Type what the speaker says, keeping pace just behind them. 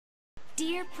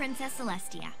Dear Princess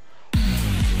Celestia,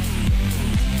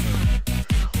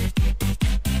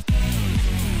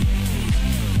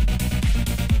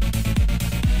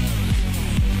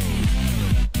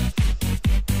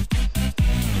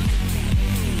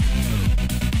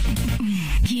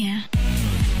 yeah.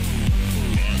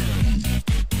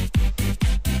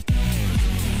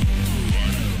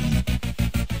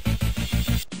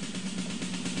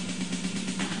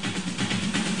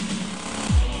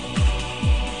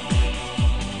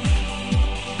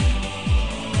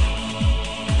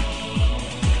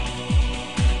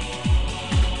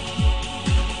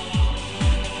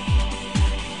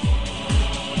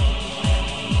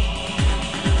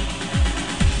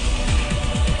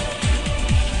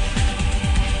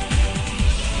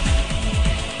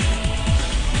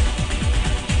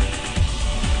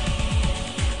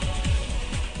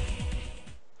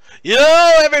 Yo,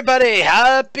 everybody!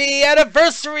 Happy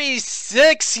anniversary!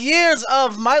 6 years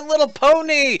of My Little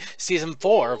Pony! Season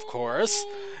 4, of course.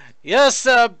 Yes,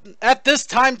 at this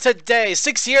time today,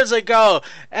 6 years ago,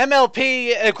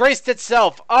 MLP graced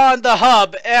itself on the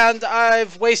hub, and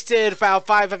I've wasted about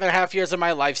 5.5 years of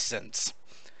my life since.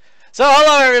 So,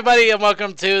 hello, everybody, and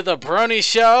welcome to the Brony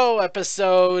Show,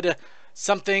 episode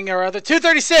something or other,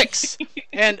 236!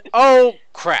 And, oh,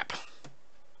 crap.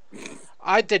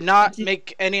 I did not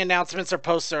make any announcements or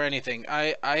posts or anything.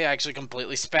 I actually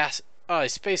completely I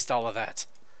spaced all of that.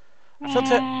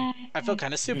 I feel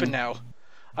kind of stupid now.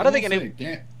 I don't think any.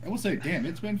 I will say, damn,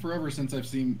 it's been forever since I've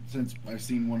seen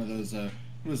one of those. What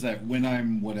was that? When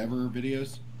I'm whatever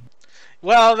videos.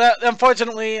 Well,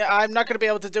 unfortunately, I'm not going to be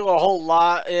able to do a whole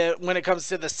lot when it comes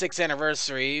to the 6th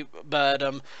anniversary. But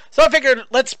so I figured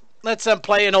let's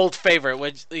play an old favorite,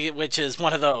 which is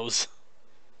one of those.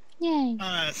 Yay.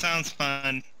 Sounds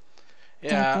fun.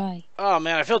 Yeah. Oh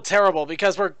man, I feel terrible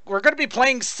because we're going to be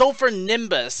playing Sulphur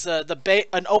Nimbus,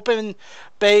 an open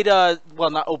beta,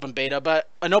 well not open beta, but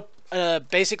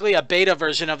basically a beta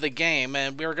version of the game,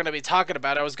 and we were going to be talking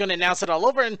about it. I was going to announce it all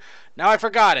over, and now I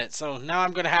forgot it. So now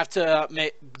I'm going to have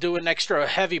to do an extra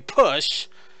heavy push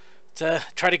to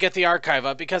try to get the archive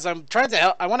up because I'm trying to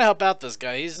help. I want to help out this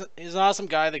guy. He's an awesome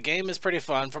guy. The game is pretty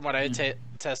fun from what I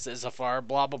tested so far.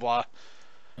 Blah blah blah.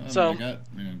 So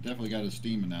definitely got a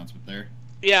Steam announcement there.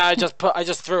 Yeah, I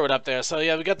just threw it up there. So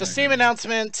yeah, we got the Steam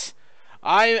announcement.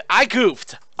 I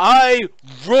goofed. I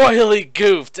royally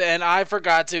goofed, and I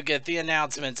forgot to get the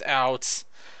announcements out.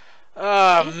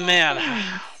 Oh man,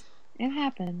 it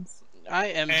happens. I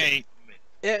am. Hey.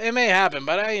 It may happen,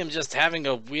 but I am just having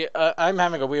a weird. I'm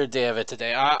having a weird day of it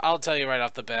today. I'll tell you right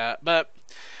off the bat. But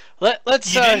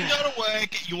let's. You didn't go to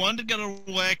work. You wanted to go to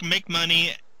work, make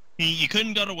money. You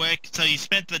couldn't go to work, so you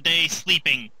spent the day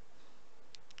sleeping.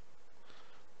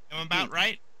 Am I about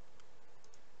right?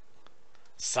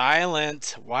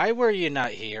 Silent. Why were you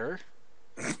not here?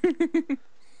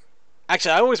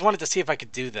 Actually, I always wanted to see if I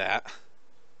could do that.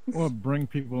 Or bring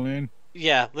people in.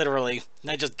 Yeah, literally.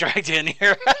 And I just dragged you in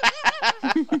here.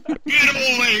 Get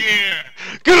over here!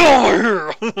 Get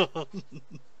over here!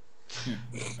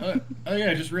 Oh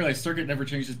yeah, I just realized Circuit never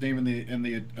changed his name in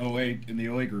the OA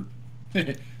group.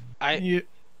 I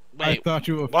thought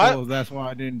you were what? full, that's why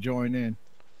I didn't join in.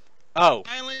 Oh.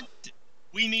 Silent,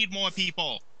 we need more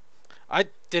people. I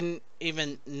didn't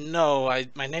even know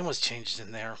my name was changed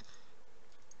in there.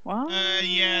 What?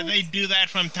 Yeah, they do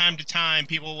that from time to time,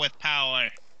 people with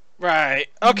power. Right.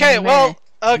 Okay, well,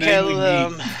 okay,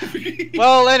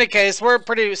 well, in any case, we're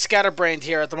pretty scatterbrained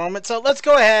here at the moment, so let's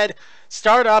go ahead,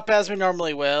 start up as we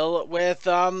normally will, with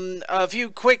a few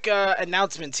quick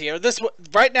announcements here.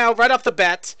 Right now, right off the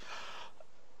bat,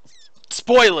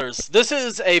 spoilers. This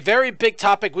is a very big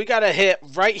topic we gotta hit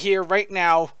right here, right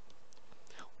now.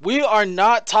 We are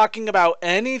not talking about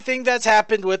anything that's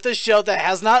happened with the show that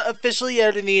has not officially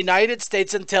aired in the United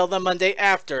States until the Monday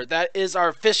after. That is our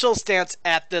official stance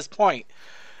at this point.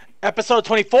 Episode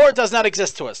 24 does not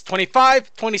exist to us.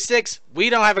 25, 26, we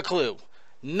don't have a clue.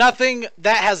 Nothing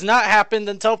that has not happened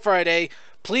until Friday.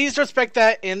 Please respect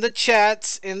that in the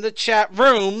chats, in the chat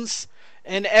rooms,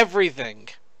 and everything.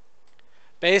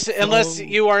 Unless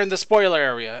you are in the spoiler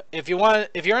area. If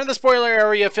you're in the spoiler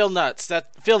area, feel nuts.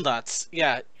 Feel nuts.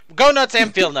 Yeah. Go nuts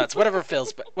and feel nuts. Whatever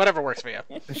works for you.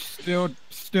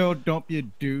 Still don't be a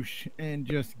douche and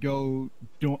just go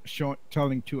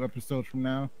telling 2 episodes from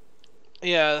now.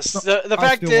 Yes, the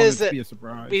fact is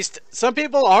that some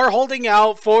people are holding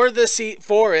out for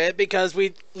it because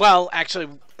actually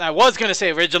I was going to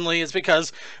say originally is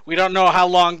because we don't know how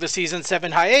long the season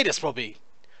 7 hiatus will be.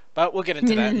 But we'll get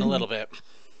into that in a little bit.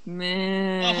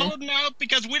 Man. We're holding out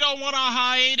because we don't want our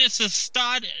hiatus to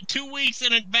start 2 weeks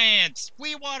in advance.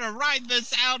 We want to ride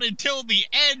this out until the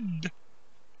end.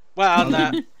 Well,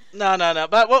 no.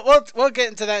 But we'll get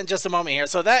into that in just a moment here.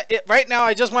 So right now,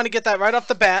 I just want to get that right off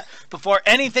the bat before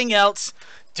anything else.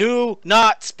 Do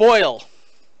not spoil.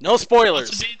 No spoilers.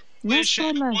 Also did No wish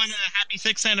everyone spoilers. a happy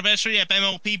 6th anniversary of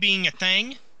MLP being a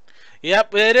thing.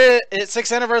 Yep, it is. It's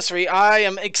 6th anniversary. I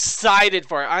am excited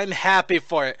for it. I'm happy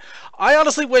for it. I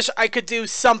honestly wish I could do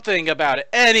something about it.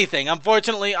 Anything.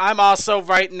 Unfortunately, I'm also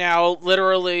right now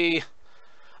literally...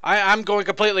 I'm going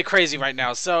completely crazy right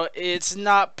now, so it's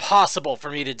not possible for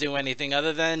me to do anything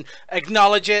other than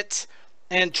acknowledge it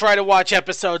and try to watch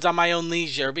episodes on my own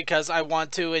leisure because I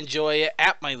want to enjoy it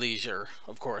at my leisure,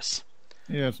 of course.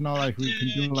 Yeah, it's not like we can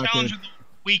do like Challenge a... of the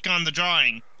week on the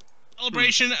drawing.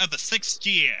 Celebration of the 6th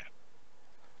year.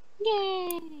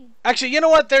 Yay! Actually, you know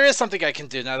what? There is something I can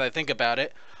do now that I think about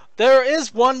it. There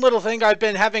is one little thing I've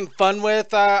been having fun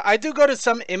with. I do go to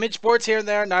some image boards here and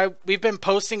there, and we've been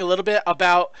posting a little bit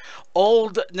about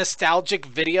old nostalgic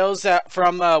videos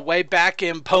from way back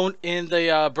in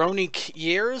the Brony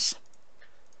years.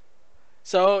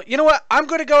 So, you know what? I'm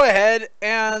going to go ahead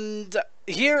and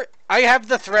here I have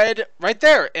the thread right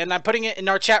there, and I'm putting it in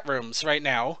our chat rooms right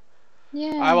now.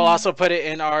 Yeah. I will also put it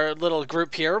in our little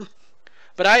group here.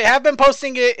 But I have been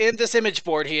posting it in this image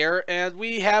board here, and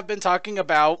we have been talking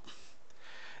about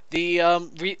the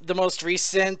most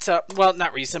recent, well,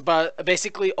 not recent, but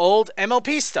basically old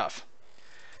MLP stuff.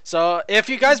 So if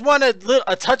you guys want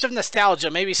a touch of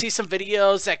nostalgia, maybe see some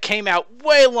videos that came out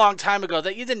way long time ago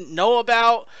that you didn't know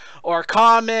about, or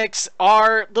comics,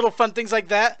 art, little fun things like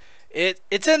that,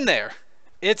 it's in there.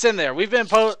 It's in there.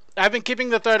 I've been keeping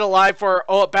the thread alive for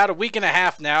about a week and a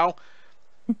half now.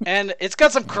 And it's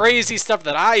got some crazy stuff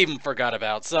that I even forgot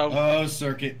about. So. Oh,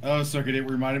 Circuit. It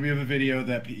reminded me of a video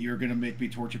that you're gonna make me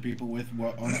torture people with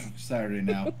on Saturday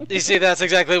now. You see, that's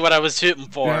exactly what I was shooting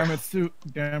for.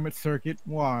 Damn it, Circuit.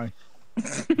 Why? We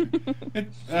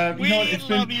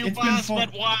love you, boss,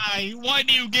 but why? Why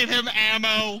do you give him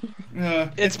ammo?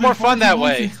 It's more fun that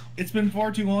way. It's been far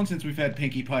too long since we've had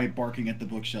Pinkie Pie barking at the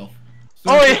bookshelf.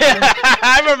 Oh yeah,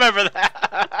 I remember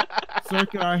that.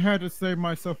 Circuit, I had to save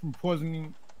myself from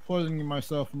poisoning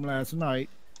myself from last night.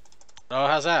 Oh,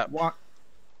 how's that? What?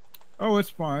 Oh, it's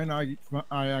fine. I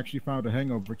actually found a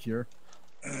hangover cure.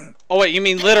 Oh wait, you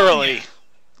mean literally?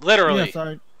 Literally?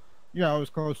 Yes, I was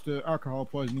close to alcohol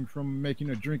poisoning from making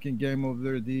a drinking game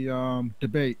over the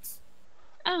debates.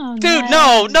 Oh, Dude,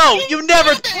 no. no, you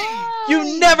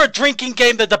Why? never drinking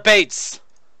game the debates.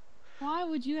 Why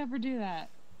would you ever do that?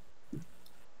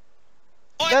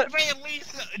 Why don't they at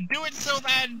least do it so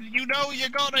that you know you're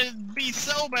gonna be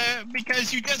sober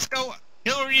because you just go,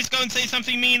 Hillary's gonna say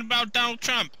something mean about Donald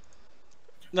Trump.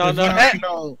 No,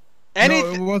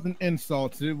 it wasn't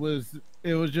insults. It was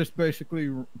just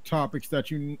basically topics that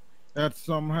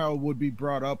somehow would be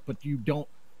brought up, but you don't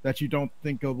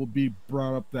think it will be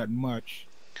brought up that much.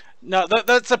 No,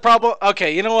 that's the problem.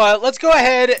 Okay, you know what? Let's go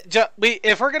ahead.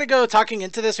 If we're gonna go talking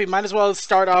into this, we might as well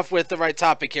start off with the right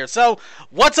topic here. So,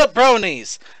 what's up,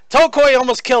 bronies? Tokoi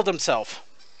almost killed himself.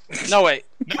 No, wait.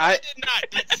 No, I did not.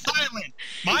 It's silent.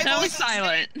 My That voice was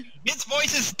silent. His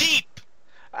voice is deep.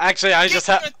 Actually, I just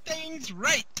have. Things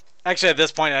right. Actually, at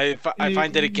this point, I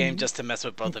find it a game just to mess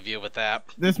with both of you with that.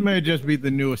 This may just be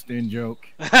the newest in joke.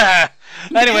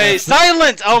 Anyway,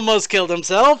 Silent almost killed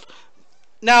himself.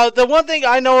 Now, the one thing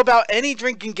I know about any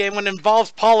drinking game when it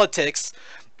involves politics,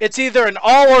 it's either an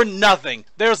all or nothing.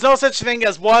 There's no such thing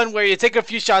as one where you take a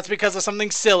few shots because of something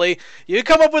silly. You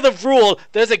come up with a rule,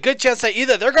 there's a good chance that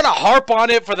either they're going to harp on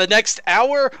it for the next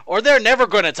hour, or they're never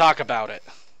going to talk about it.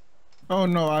 Oh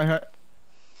no,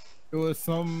 it was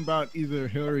something about either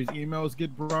Hillary's emails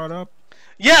get brought up.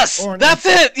 Yes, that's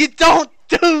it. You don't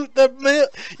do the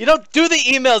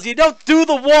emails. You don't do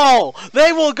the wall.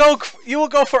 You will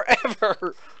go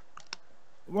forever.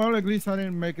 Well, at least I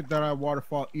didn't make it that I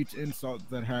waterfall each insult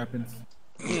that happens.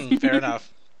 Fair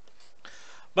enough.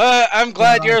 But I'm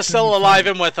glad you're still alive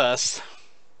and with us.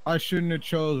 I shouldn't have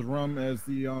chose rum as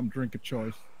the drink of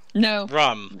choice. No.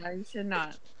 Rum. No, you should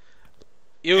not.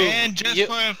 And just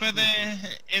for the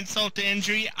insult to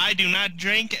injury, I do not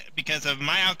drink because of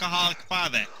my alcoholic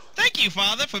father. Thank you,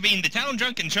 Father, for being the town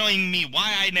drunk and showing me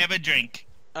why I never drink.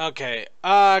 Okay.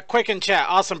 Quick in chat.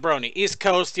 Awesome Brony. East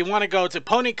Coast. You want to go to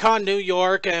PonyCon, New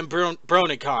York, and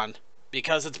BronyCon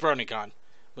because it's BronyCon.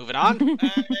 Moving on.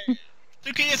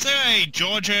 Okay, is there a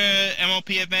Georgia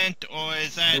MLP event, or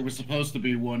is that? There was supposed to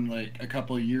be one like a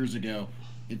couple of years ago.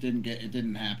 It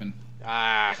didn't happen.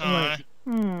 Ah.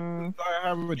 I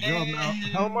have a job now.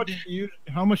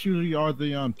 How much usually are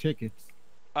the tickets?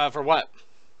 For what?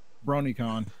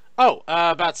 BronyCon. Oh,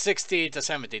 about 60 to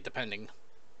 70, depending.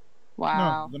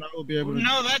 Wow. No, then I will be able to.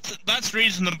 No, that's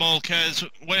reasonable, because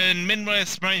when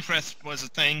Midwest Brony Fest was a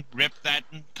thing, rip that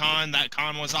con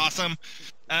was awesome.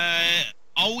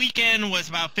 All weekend was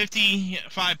about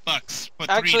 $55 for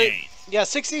 3 days. Yeah,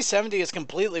 60, 70 is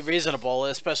completely reasonable,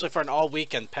 especially for an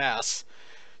all-weekend pass.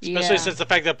 Especially since the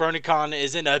fact that BronyCon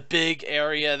is in a big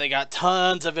area. They got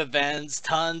tons of events,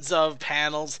 tons of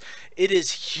panels. It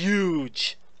is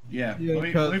huge. Yeah,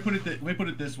 let me put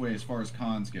it this way as far as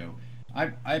cons go.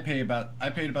 I paid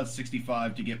about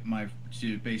 65 to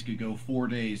to basically go 4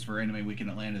 days for Anime Week in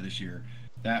Atlanta this year.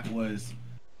 That was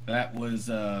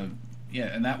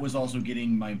and that was also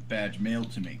getting my badge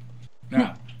mailed to me.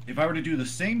 Now, if I were to do the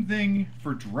same thing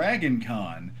for Dragon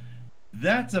Con,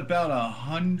 that's about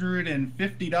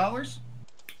 $150.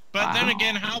 But then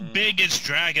again, how big is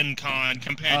Dragon Con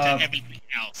compared to everything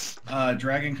else?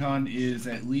 Dragon Con is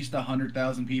at least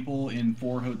 100,000 people in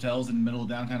 4 hotels in the middle of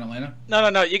downtown Atlanta.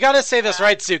 No. You gotta say this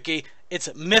right, Suki.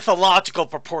 It's mythological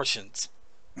proportions.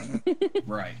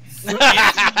 Right. To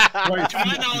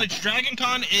my knowledge, Dragon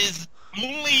Con is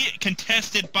only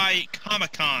contested by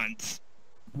Comic-Cons.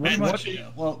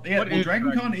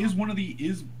 Dragon Con is one of the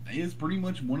is pretty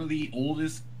much one of the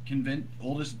oldest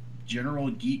general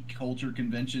geek culture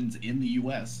conventions in the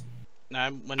U.S.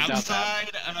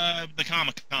 Outside the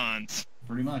Comic-Cons.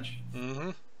 Pretty much.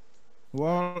 Mm-hmm.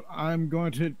 Well, other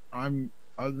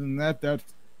than that,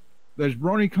 there's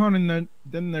BronyCon and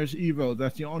then there's Evo.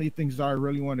 That's the only things that I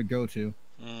really want to go to.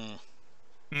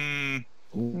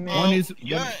 Well,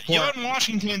 you're in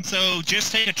Washington, so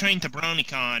just take a train to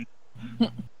BronyCon.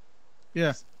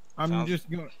 Yeah, I'm just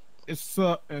going. It's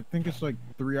I think it's like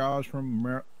 3 hours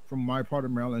from my part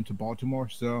of Maryland to Baltimore,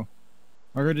 so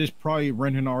I could just probably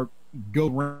rent an RV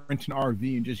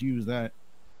and just use that.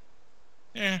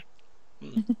 Yeah.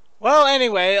 Well,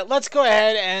 anyway, let's go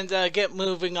ahead and get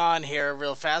moving on here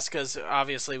real fast, because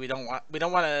obviously we don't want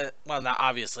to. Well, not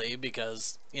obviously,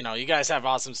 because you guys have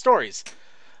awesome stories,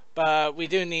 but we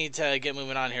do need to get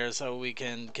moving on here so we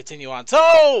can continue on.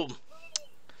 So,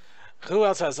 who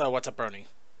else has what's up, Brony?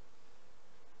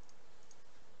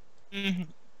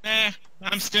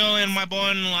 I'm still in my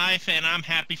boring life, and I'm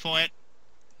happy for it.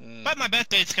 But my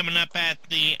birthday's coming up at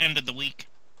the end of the week.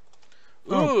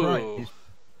 Ooh.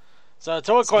 So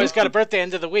Toakoi's got a birthday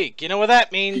end of the week. You know what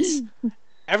that means?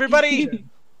 Everybody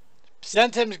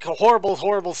sent him horrible,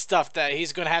 horrible stuff that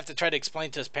he's going to have to try to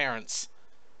explain to his parents.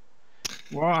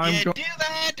 Well, do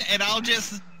that, and I'll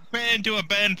just put it into a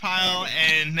burn pile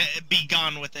and be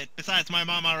gone with it. Besides, my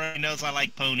mom already knows I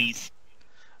like ponies.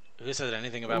 Who said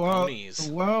anything about ponies?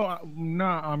 Well, no,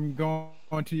 I'm going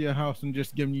to your house and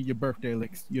just giving you your birthday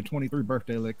licks, your 23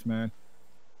 birthday licks, man.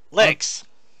 Licks.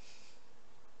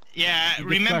 Yeah,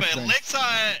 remember, licks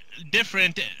are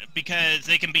different because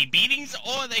they can be beatings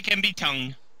or they can be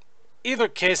tongue. Either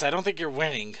case, I don't think you're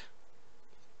winning.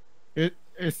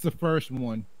 It's the first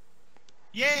one.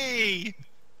 Yay!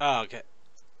 Oh, okay.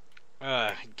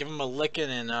 Give him a licking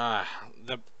and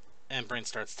and brain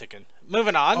starts ticking.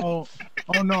 Moving on. Oh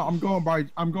no, I'm going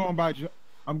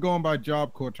by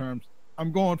Job Corps terms.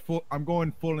 I'm going full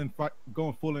in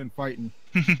fighting.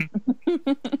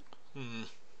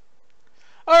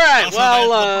 All right. Also,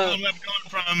 well, going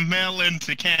from Maryland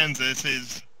to Kansas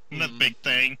is a big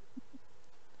thing.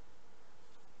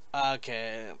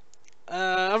 Okay.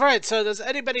 All right. So, does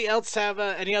anybody else have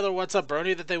any other what's up,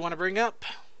 Brony, that they want to bring up?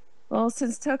 Well,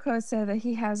 since Toko said that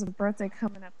he has a birthday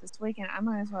coming up this weekend, I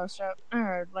might as well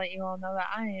let you all know that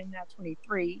I am now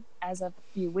 23 as of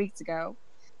a few weeks ago.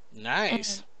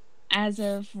 Nice. And as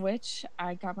of which,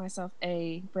 I got myself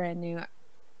a brand new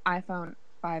iPhone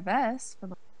 5S.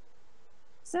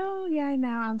 So, yeah,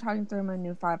 now I'm talking through my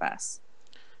new 5S.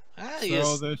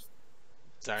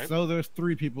 So there's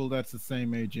 3 people that's the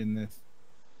same age in this.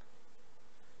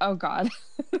 Oh, God.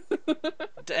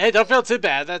 Hey, don't feel too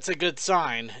bad. That's a good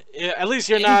sign. At least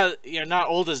you're not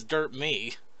old as dirt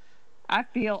me. I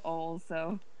feel old,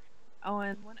 so. Oh,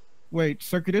 and wait,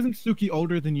 Circuit, isn't Suki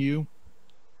older than you?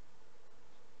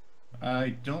 I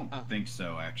don't think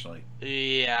so, actually.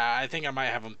 Yeah, I think I might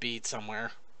have him beat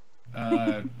somewhere.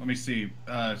 Let me see.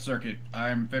 Circuit,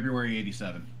 I'm February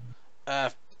 87.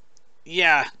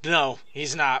 Yeah, no,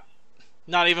 he's not.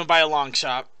 Not even by a long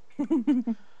shot.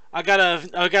 I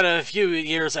got a few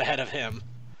years ahead of him.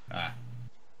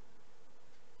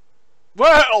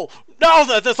 Well, now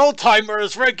that this old timer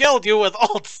has regaled you with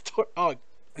old story. Oh,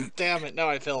 damn it! Now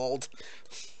I feel old.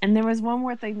 And there was one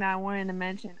more thing that I wanted to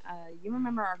mention. You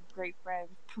remember our great friend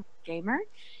Gamer?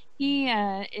 He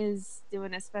is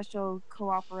doing a special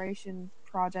cooperation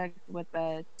project with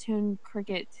Toon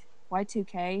Cricket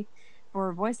Y2K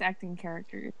for voice acting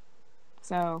characters.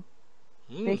 So,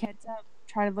 big heads up.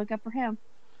 try to look up for him.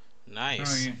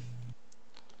 Nice. Oh, yeah.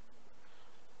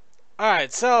 All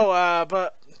right, so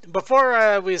but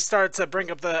before we start to bring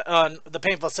up the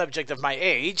painful subject of my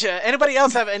age, anybody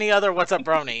else have any other what's up,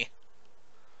 Brony?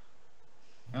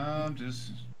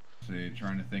 Just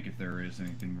trying to think if there is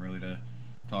anything really to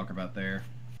talk about there.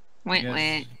 Wait.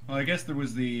 Well, I guess there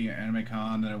was the Anime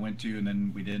Con that I went to, and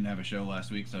then we didn't have a show last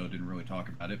week, so I didn't really talk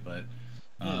about it. But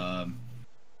I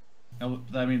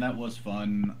mean, that was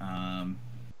fun.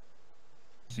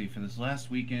 Let's see, for this last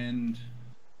weekend,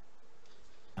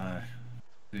 let's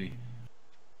see.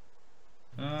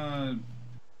 I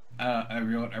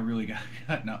really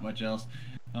got not much else.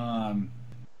 We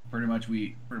pretty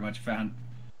much found.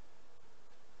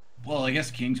 Well, I guess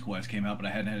King's Quest came out, but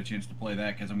I hadn't had a chance to play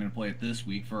that because I'm going to play it this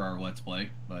week for our Let's Play.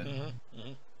 But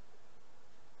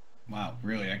wow,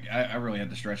 really, I really had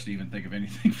to stretch to even think of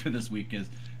anything for this week because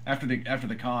after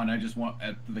the con,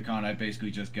 I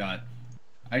basically just got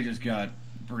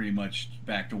pretty much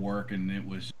back to work, and it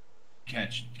was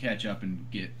catch up and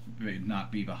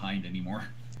not be behind anymore.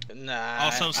 Nah.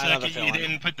 Also, second, you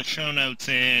didn't put the show notes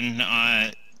in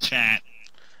chat.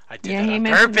 I did that on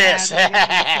purpose.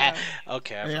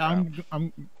 Okay. Hey, I'm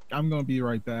gonna be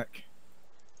right back.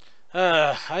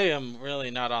 I am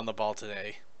really not on the ball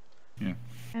today. Yeah.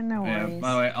 And no worries.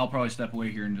 By the way, I'll probably step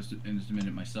away here in just a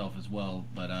minute myself as well.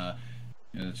 But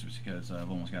that's just because I've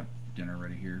almost got dinner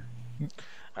ready here.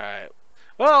 All right.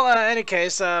 Well, in any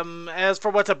case, as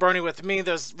for what's up, Brony, with me,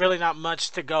 there's really not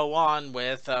much to go on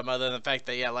with, other than the fact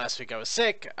that, last week I was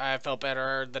sick. I felt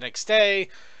better the next day,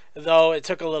 though it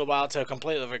took a little while to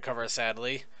completely recover,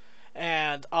 sadly.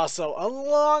 And also,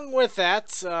 along with that,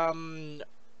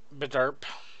 Bederp.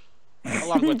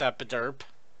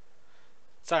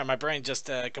 Sorry, my brain just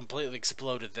completely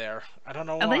exploded there. I don't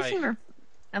know why.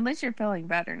 At least you're feeling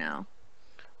better now.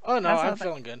 Oh, no, I'm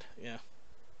feeling good, yeah.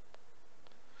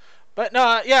 But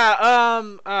no, yeah,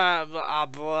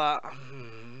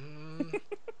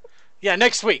 yeah,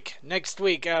 next week,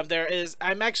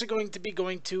 I'm actually going to be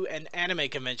going to an anime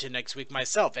convention next week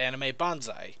myself, Anime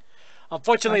Bonsai.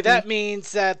 Unfortunately, that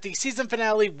means that the season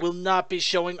finale will not be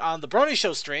showing on the Brony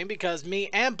Show stream because me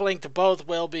and Blinked both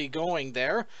will be going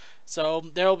there, so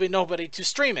there will be nobody to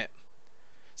stream it.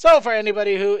 So, for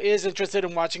anybody who is interested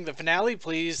in watching the finale,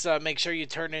 please make sure you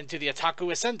turn into the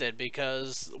Otaku Ascended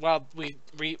because, well, we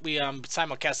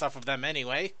simulcast off of them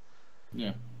anyway.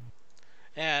 Yeah.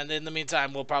 And in the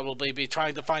meantime, we'll probably be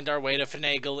trying to find our way to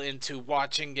finagle into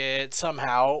watching it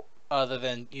somehow, other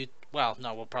than you. Well,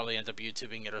 no, we'll probably end up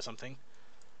YouTubing it or something.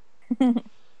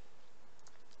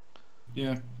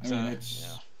 Yeah, I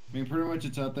mean, pretty much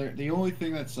it's out there. The only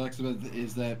thing that sucks about it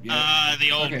is that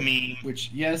the old meme. Which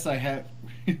yes, I have.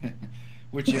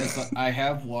 I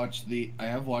have watched the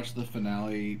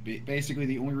finale. Basically,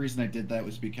 the only reason I did that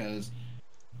was because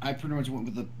I pretty much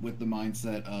went with the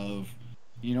mindset of,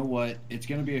 you know what, it's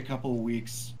gonna be a couple of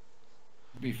weeks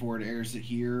before it airs it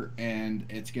here, and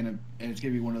it's gonna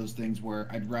be one of those things where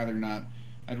I'd rather not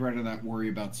worry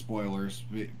about spoilers,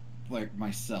 like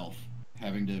myself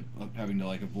having to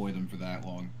like avoid them for that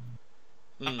long.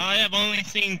 I have only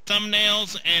seen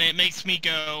thumbnails, and it makes me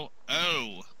go,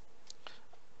 oh.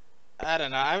 I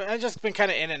don't know. I've just been kind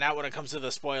of in and out when it comes to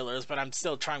the spoilers, but I'm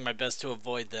still trying my best to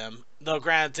avoid them. Though,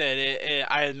 granted,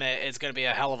 I admit it's going to be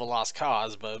a hell of a lost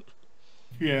cause, but...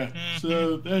 Yeah,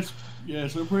 so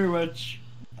so pretty much,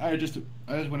 I just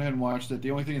went ahead and watched it.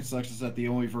 The only thing that sucks is that the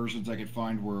only versions I could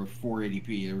find were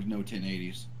 480p. There was no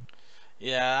 1080s.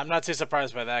 Yeah, I'm not too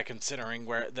surprised by that, considering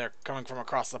where they're coming from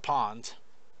across the pond.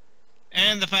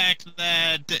 And the fact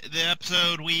that the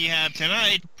episode we have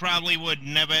tonight probably would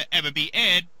never ever be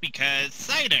aired because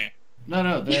cider.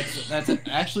 No, that's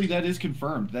actually that is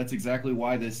confirmed. That's exactly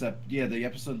why the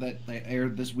episode that they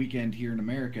aired this weekend here in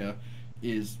America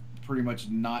is pretty much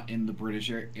not in the British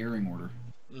airing order.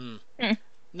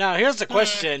 Now, here's the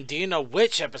question: do you know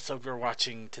which episode we're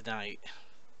watching tonight?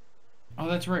 Oh,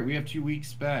 that's right. We have 2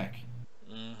 weeks back.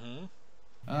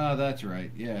 Oh, that's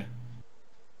right. Yeah.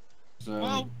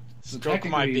 So stroke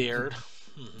my beard.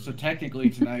 So technically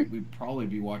tonight we'd probably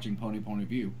be watching Pony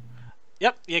View.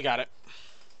 Yep, you got it.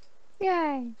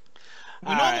 Yay.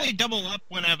 We normally double up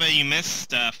whenever you miss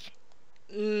stuff.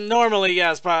 Normally,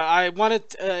 yes, but I wanted...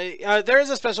 there is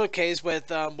a special case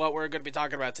with what we're going to be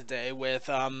talking about today with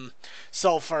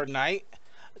Sulphur Knight.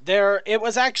 It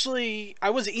was actually... I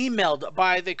was emailed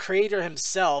by the creator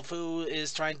himself who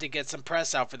is trying to get some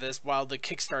press out for this while the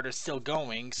Kickstarter's still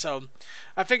going. So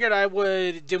I figured I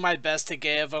would do my best to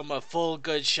give him a full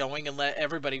good showing and let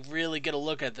everybody really get a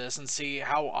look at this and see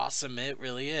how awesome it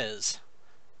really is.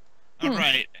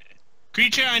 Alright.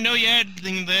 Creature, I know you're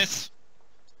editing this.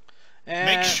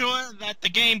 Make sure that the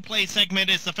gameplay segment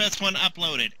is the first one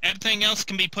uploaded. Everything else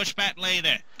can be pushed back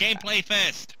later. Gameplay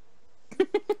first.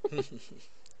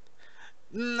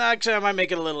 Actually, I might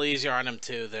make it a little easier on him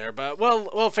too there, but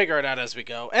we'll figure it out as we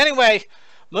go. Anyway,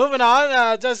 moving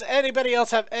on. Does anybody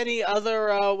else have any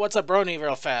other what's up, Brony,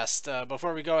 real fast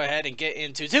before we go ahead and get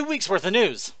into 2 weeks worth of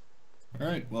news? All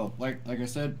right. Well, like I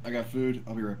said, I got food.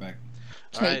 I'll be right back.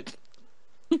 All right.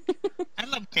 I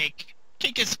love cake.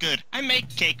 Cake is good. I make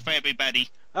cake for everybody.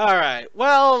 All right.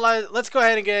 Well, let's go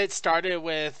ahead and get started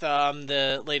with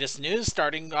the latest news.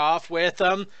 Starting off with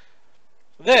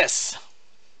this.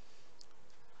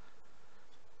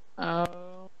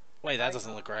 Oh. Wait, that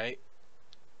doesn't look right.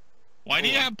 Why do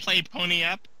you have Play Pony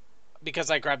up? Because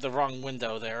I grabbed the wrong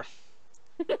window there.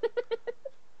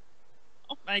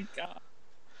 Oh my god.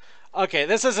 Okay,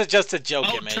 this is just a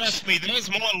joke image. Trust me,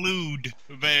 there's more lewd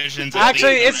versions.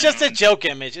 Actually, it's just a joke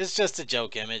image. It's just a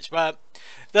joke image. But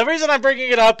the reason I'm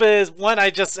bringing it up is, one, I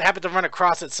just happened to run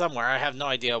across it somewhere. I have no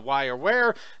idea why or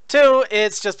where. Two,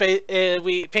 it's just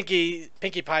Pinkie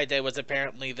Pie Day was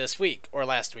apparently this week, or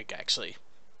last week, actually.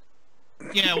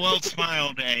 Yeah, World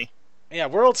Smile Day. Yeah,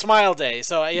 World Smile Day.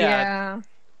 So, yeah.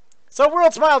 So,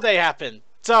 World Smile Day happened.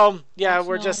 So, yeah,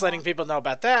 we're just letting people know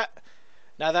about that.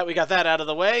 Now that we got that out of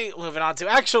the way, moving on to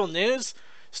actual news.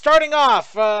 Starting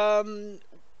off,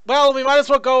 well, we might as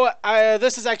well go.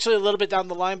 This is actually a little bit down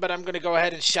the line, but I'm going to go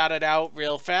ahead and shout it out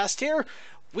real fast here.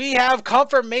 We have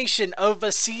confirmation of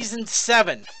a Season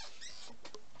 7.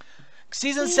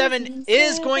 Season 7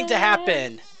 is going to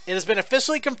happen. It has been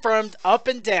officially confirmed up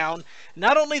and down.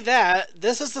 Not only that,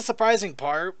 this is the surprising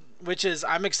part, which is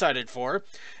I'm excited for.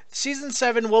 Season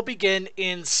 7 will begin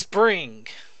in spring.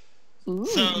 Ooh,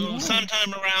 so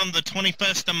sometime around the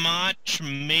 21st of March,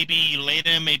 maybe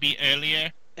later, maybe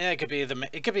earlier. Yeah, it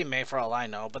could be May for all I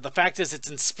know. But the fact is, it's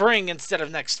in spring instead of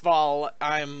next fall.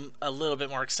 I'm a little bit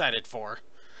more excited for.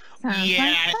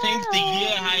 Yeah, I think the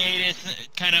year hiatus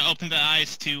kind of opened the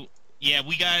eyes to. Yeah,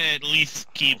 we gotta at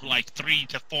least keep like 3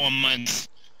 to 4 months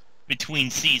between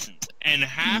seasons, and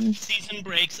half-season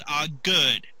breaks are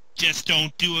good. Just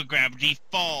don't do a Gravity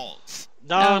Falls.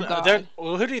 No,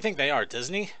 well, who do you think they are?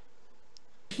 Disney?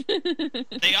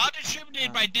 They are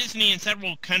distributed by Disney in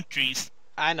several countries.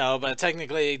 I know, but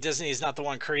technically Disney's not the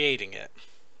one creating it.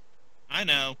 I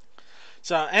know.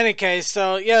 So, in any case,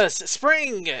 so yes,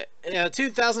 spring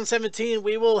 2017,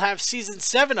 we will have season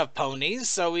 7 of Ponies.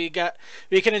 So we can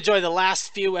enjoy the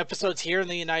last few episodes here in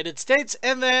the United States,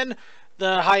 and then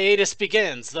the hiatus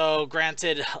begins. Though,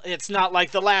 granted, it's not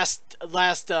like the last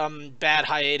bad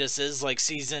hiatuses, like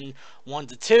season 1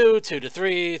 to 2, 2 to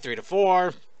 3, 3 to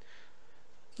 4.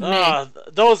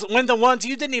 Those when the ones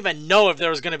you didn't even know if there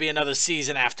was going to be another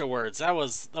season afterwards.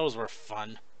 Those were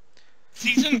fun.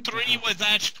 Season 3 was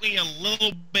actually a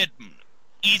little bit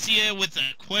easier with the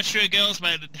Equestria Girls,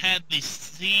 but it had the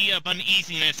sea of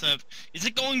uneasiness of, is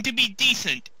it going to be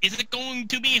decent? Is it going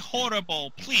to be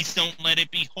horrible? Please don't let it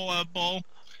be horrible.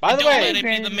 By the way, don't let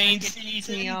it be the main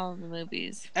season. All the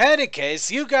movies. In any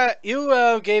case, you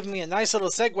gave me a nice little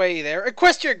segue there.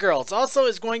 Equestria Girls also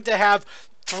is going to have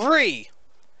 3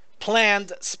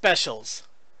 planned specials.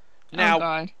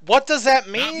 Now, what does that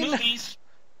mean? Not movies.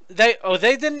 They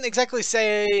didn't exactly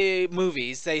say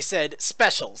movies. They said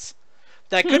specials.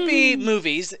 That could be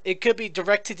movies. It could be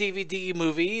direct-to-DVD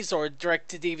movies or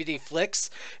direct-to-DVD flicks.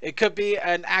 It could be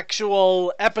an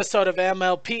actual episode of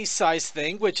MLP size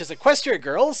thing, which is Equestria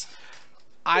Girls.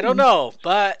 I don't know,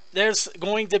 but there's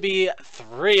going to be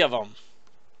 3 of them.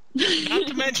 Not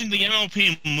to mention the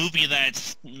MLP movie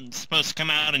that's supposed to come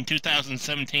out in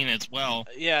 2017 as well.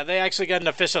 Yeah, they actually got an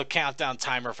official countdown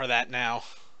timer for that now.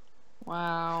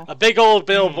 Wow. A big old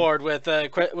billboard with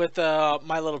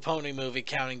My Little Pony movie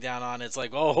counting down on it. It's like,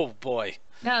 oh boy.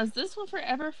 Now, is this one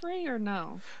forever free or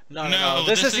no? No.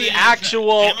 This is the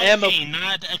actual MLP,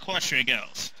 not Equestria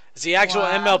Girls. It's the actual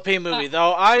MLP movie,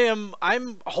 though.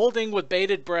 I'm holding with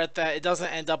bated breath that it doesn't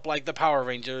end up like the Power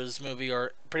Rangers movie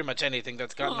or pretty much anything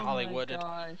that's gotten Hollywooded. Oh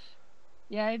my gosh.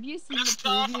 Yeah, have you seen First the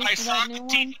off, previews I for saw that the new one?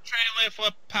 teaser trailer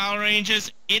for Power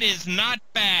Rangers. It is not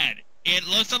bad. It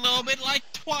looks a little bit like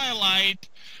Twilight,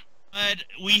 but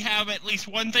we have at least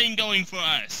one thing going for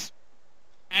us.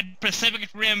 At Pacific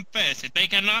Rim first. If they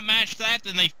cannot match that,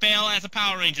 then they fail as a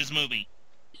Power Rangers movie.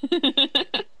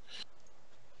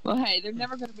 Well, hey, they're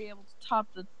never going to be able to top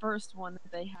the first one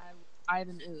that they had with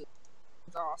Ivan Ooze.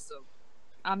 It's awesome.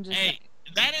 I'm just saying.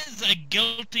 That is a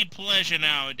guilty pleasure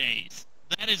nowadays.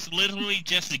 That is literally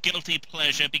just a guilty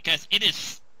pleasure because it is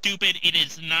stupid, it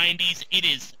is 90s, it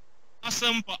is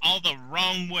awesome for all the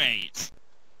wrong ways.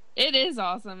 It is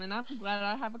awesome, and I'm glad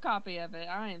I have a copy of it.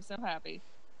 I am so happy.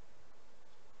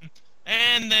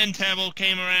 And then Turbo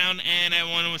came around, and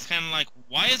everyone was kind of like,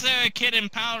 why is there a kid in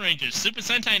Power Rangers? Super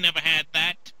Sentai never had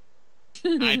that.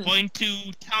 I point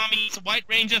to Tommy's White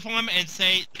Ranger form and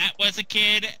say, that was a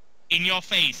kid in your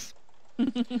face.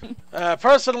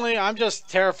 Personally, I'm just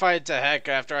terrified to heck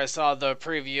after I saw the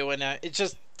preview, and it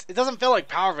doesn't feel like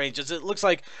Power Rangers. It looks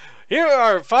like, here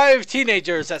are 5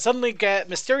 teenagers that suddenly get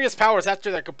mysterious powers after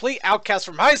they're complete outcasts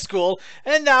from high school,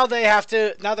 and now they're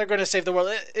going to save the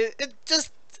world.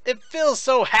 It feels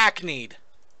so hackneyed.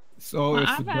 So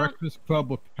it's the Breakfast Club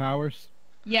with powers?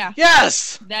 Yeah.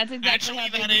 Yes! That's exactly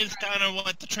Actually, that is kind of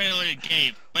what the trailer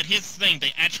gave. But here's the thing,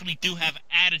 they actually do have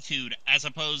attitude, as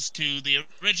opposed to the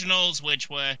originals, which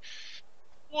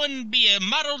wouldn't be a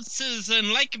model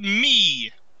citizen like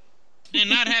me. Did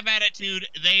not have attitude.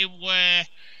 They were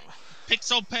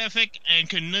pixel perfect and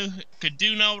could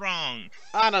do no wrong.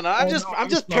 I don't know. I'm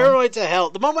just paranoid to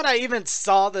hell. The moment I even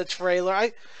saw the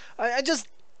trailer, it just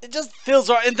feels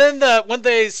right. And then when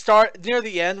they start near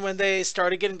the end, when they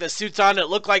started getting the suits on, it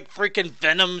looked like freaking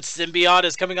Venom symbiote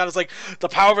is coming out. It's like the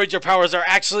Power Ranger powers are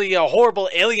actually a horrible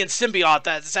alien symbiote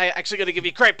that's actually going to give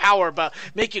you great power, but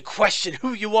make you question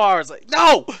who you are. It's like,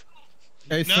 no.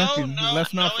 Hey,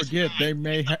 let's not forget they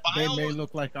may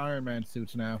look like Iron Man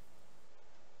suits now.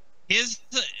 Here's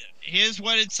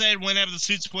what it said whenever the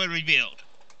suits were revealed.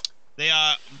 They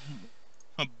are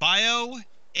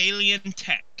bio-alien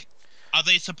tech. Are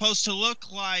they supposed to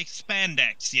look like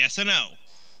spandex? Yes or no?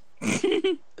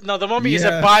 No, the moment you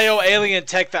said bio-alien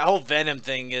tech, that whole Venom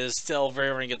thing is still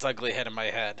rearing its ugly head in my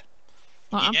head.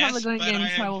 Well, I'm probably going to get in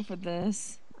trouble for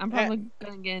this. I'm probably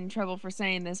going to get in trouble for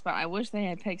saying this, but I wish they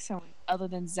had picked someone other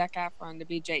than Zac Efron to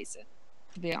be Jason,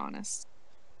 to be honest.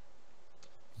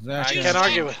 I can't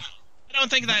argue with. I don't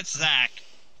think that's Zac.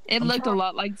 It looked a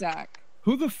lot like Zac.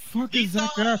 Who the fuck is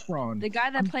Zac Efron? The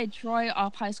guy that played Troy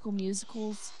off High School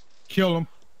Musicals. Kill him.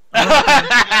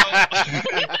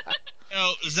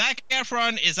 Zac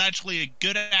Efron is actually a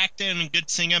good actor and a good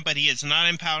singer, but he is not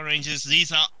in Power Rangers.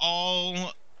 These are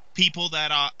all people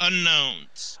that are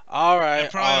unknowns. All right.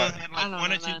 Probably had like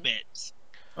 1 or 2 bits.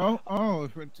 Oh!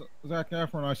 If it's Zac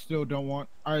Efron, I still don't want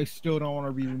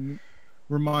to be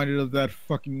reminded of that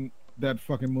fucking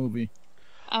movie.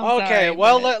 Okay,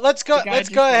 well let's go ahead.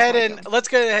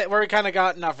 We're kind of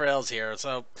gotten off rails here.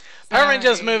 So, Power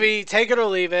Rangers movie, take it or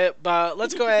leave it. But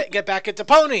let's go ahead and get back into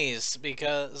ponies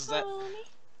because that.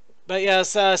 But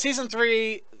yes, season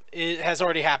 3 has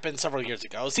already happened several years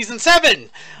ago. Season 7,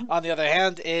 on the other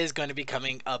hand, is going to be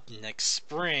coming up next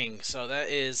spring. So that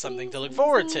is something to look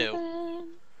forward to.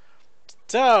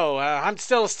 So, I'm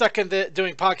still stuck in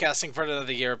doing podcasting for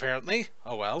another year, apparently.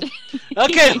 Oh well.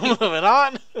 Okay, moving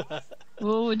on.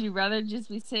 Well, would you rather just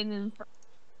be sitting in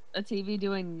a TV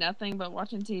doing nothing but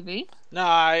watching TV? No,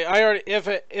 I already.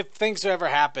 If things ever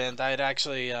happened, I've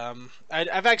actually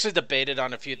debated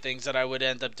on a few things that I would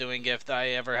end up doing if I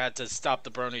ever had to stop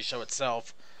the Brony show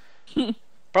itself.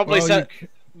 Probably, well,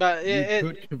 but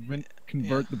you could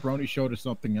convert the Brony show to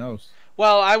something else.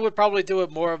 Well, I would probably do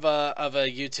it more of a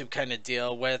YouTube kind of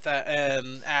deal with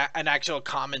an actual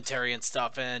commentary and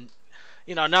stuff, and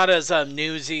not as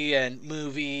newsy and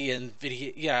movie and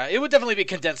video. Yeah, it would definitely be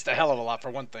condensed a hell of a lot for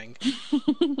one thing.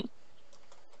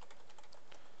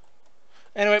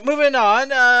 Anyway, moving on.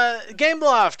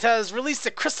 Gameloft has released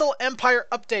a Crystal Empire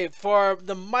update for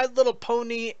the My Little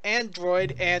Pony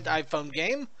Android and iPhone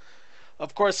game.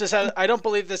 Of course, I don't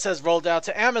believe this has rolled out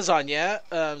to Amazon yet,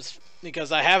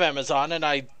 because I have Amazon and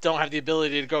I don't have the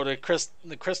ability to go to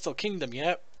the Crystal Kingdom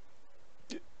yet.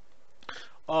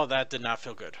 Oh, that did not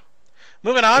feel good.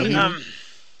 Moving on.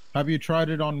 Have you tried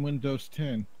it on Windows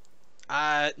 10?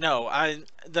 No.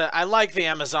 I like the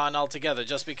Amazon altogether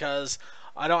just because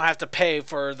I don't have to pay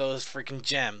for those freaking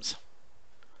gems.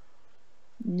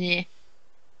 Yeah.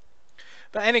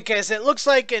 But in any case, it looks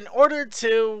like in order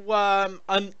to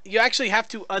you actually have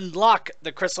to unlock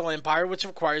the Crystal Empire, which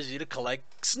requires you to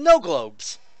collect snow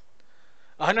globes.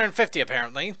 150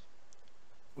 apparently.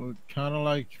 Well, kind of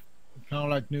like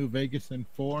New Vegas in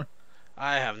 4.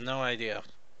 I have no idea.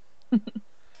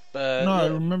 But no, I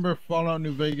remember Fallout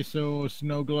New Vegas, so it was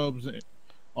snow globes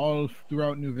all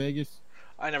throughout New Vegas.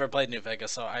 I never played New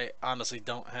Vegas, so I honestly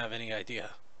don't have any idea.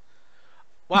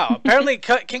 Wow, apparently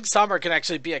King Summer can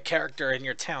actually be a character in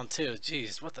your town too.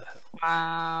 Jeez, what the hell?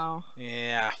 Wow.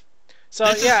 Yeah. So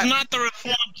this is not the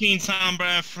reformed King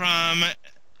Sombra from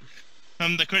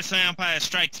the Crystal Empire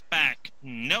Strikes Back.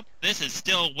 Nope, this is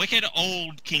still wicked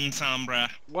old King Sombra.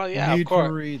 Well, yeah, of course.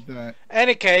 To read that.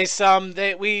 Any case,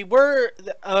 we were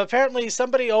apparently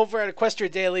somebody over at Equestria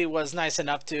Daily was nice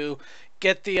enough to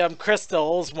get the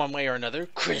crystals one way or another.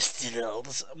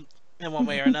 Crystals in one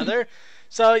way or another.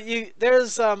 So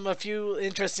there's a few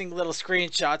interesting little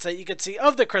screenshots that you can see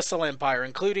of the Crystal Empire,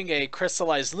 including a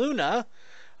crystallized Luna.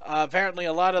 Apparently,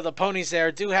 a lot of the ponies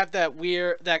there do have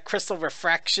that crystal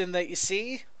refraction that you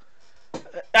see.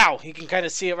 Ow! You can kind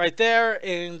of see it right there.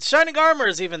 And Shining Armor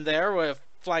is even there with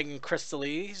flying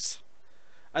crystallese.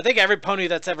 I think every pony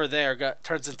that's ever there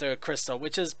turns into a crystal,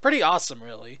 which is pretty awesome,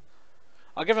 really.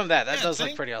 I'll give him that. That does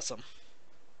look pretty awesome.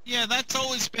 Yeah, that's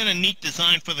always been a neat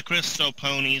design for the crystal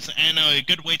ponies, and a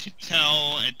good way to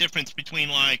tell a difference between,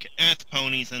 like, Earth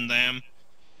ponies and them.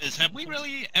 Have we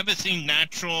really ever seen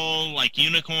natural, like,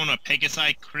 unicorn or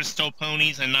pegasi crystal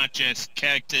ponies and not just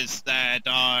characters that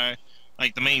are,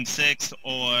 like, the main six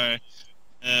or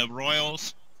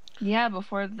royals? Yeah,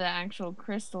 before the actual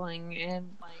crystalling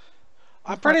and, like...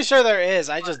 I'm pretty sure there is.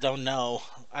 I just don't know.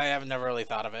 I have never really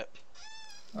thought of it.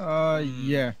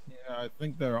 Yeah, I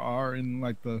think there are in,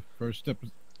 like, the first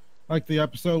episode. Like, the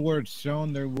episode where it's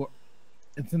shown,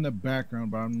 it's in the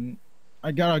background, but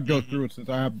I gotta go through it since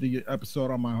I have the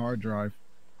episode on my hard drive.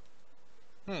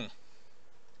 Yeah,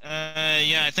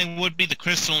 I think it would be the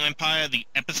Crystal Empire, the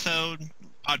episode,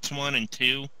 parts 1 and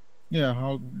 2. Yeah,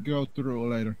 I'll go through it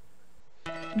later.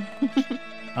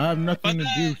 I have nothing to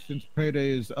do since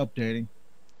Payday is updating.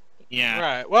 Yeah.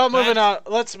 Right. Well, moving on.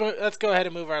 Let's go ahead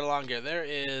and move right along here. There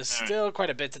is still quite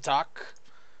a bit to talk.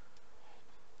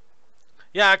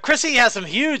 Yeah, Chrissy has some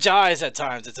huge eyes at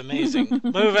times. It's amazing.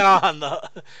 Moving on, though.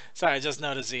 Sorry, I just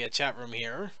noticed the chat room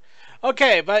here.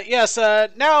 Okay, but yes,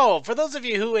 now, for those of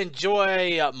you who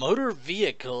enjoy motor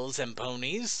vehicles and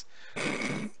ponies...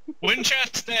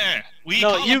 Winchester, we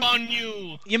call upon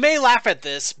you! You may laugh at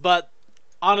this, but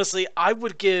honestly, I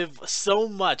would give so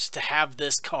much to have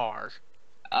this car.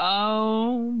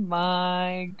 Oh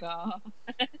my god.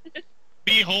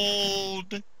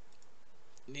 Behold!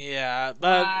 Yeah,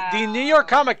 but the New York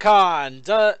Comic Con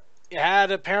had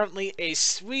apparently a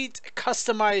sweet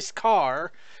customized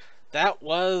car that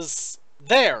was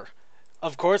there.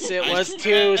 Of course, it was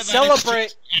to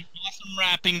celebrate. An awesome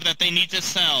wrapping that they need to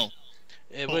sell.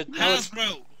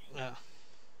 Hasbro.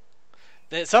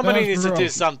 Somebody needs to do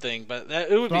something, but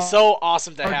it would be so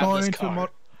awesome to have this car.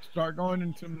 Start going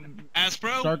into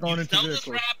Hasbro. Start going into sell this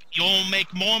wrap, you'll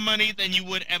make more money than you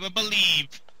would ever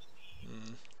believe.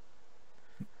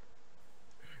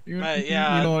 You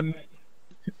know,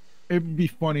 it'd be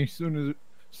funny soon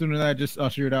as I just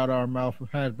ushered out our mouth.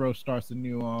 Hasbro starts a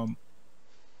new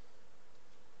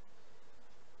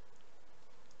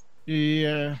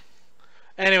Yeah.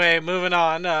 Anyway, moving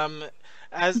on.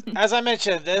 As I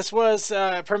mentioned, this was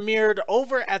premiered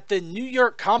over at the New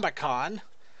York Comic Con.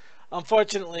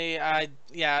 Unfortunately,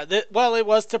 it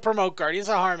was to promote Guardians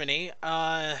of Harmony,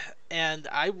 and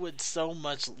I would so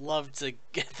much love to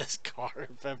get this car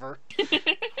if ever.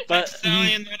 But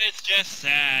that is just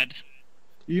sad.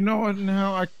 You know what?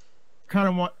 Now I kind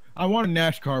of want a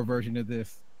NASCAR version of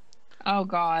this. Oh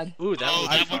God. Ooh,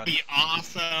 that would be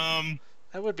awesome.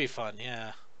 That would be fun,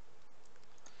 yeah.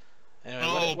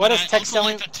 Anyway, what is tech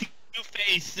selling? Like the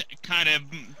Two-Face kind of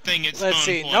thing. Let's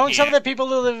see. Knowing some of the people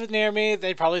who live near me,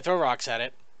 they'd probably throw rocks at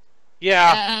it.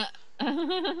 Yeah.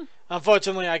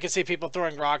 Unfortunately, I can see people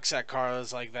throwing rocks at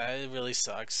cars like that. It really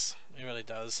sucks. It really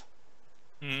does.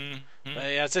 But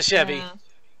yeah, it's a Chevy. Yeah.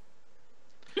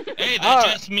 Hey,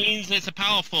 that just means it's a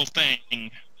powerful thing.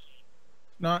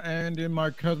 No, and in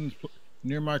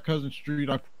near my cousin's street,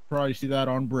 I probably see that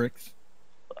on bricks.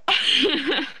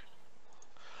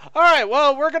 Alright,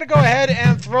 well, we're going to go ahead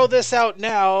and throw this out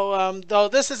now. Though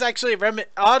this is actually,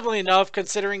 oddly enough,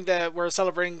 considering that we're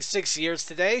celebrating 6 years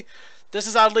today, this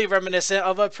is oddly reminiscent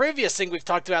of a previous thing we've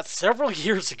talked about several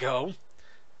years ago.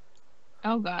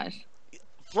 Oh gosh.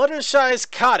 Fluttershy's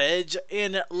Cottage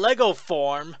in Lego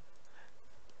form.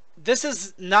 This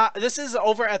is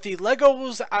over at the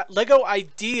Lego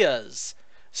Ideas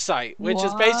site, which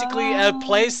is basically a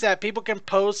place that people can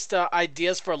post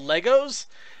ideas for Legos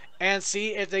and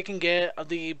see if they can get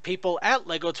the people at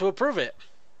Lego to approve it.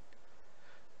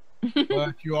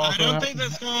 But you also I don't think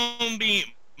there's going to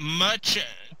be much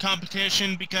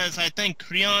competition because I think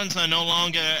crayons are no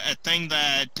longer a thing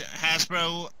that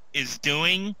Hasbro is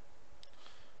doing.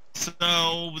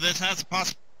 So this has a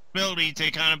possibility to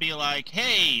kind of be like,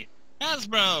 hey,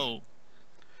 Hasbro.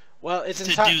 Well, it's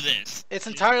to do this. It's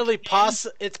entirely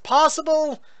possible. It's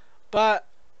possible, but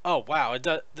oh wow,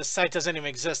 the site doesn't even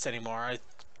exist anymore.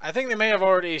 I think they may have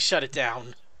already shut it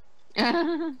down.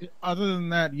 Other than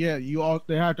that, yeah,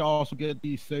 they have to also get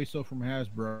the say so from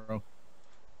Hasbro.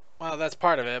 Well, that's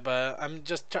part of it, but I'm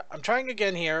trying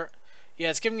again here. Yeah,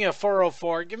 it's giving me a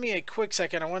 404. Give me a quick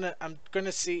second. I'm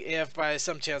gonna see if by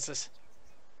some chance this.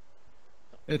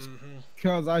 It's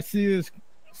because I see this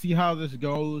see how this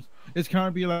goes. It's kind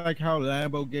of be like how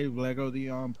Lambo gave Lego the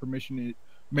permission to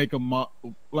make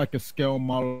a scale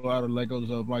model out of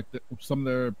Legos of like some of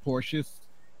their Porsches.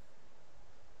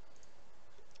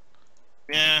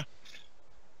 Yeah.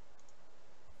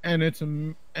 And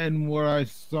and what I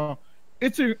saw,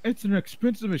 it's an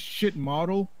expensive as shit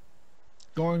model,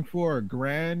 going for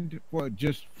 $1,000 for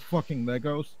just fucking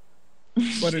Legos.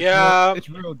 But it's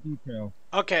real detail.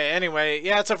 Okay. Anyway,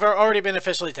 yeah, it's already been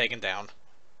officially taken down.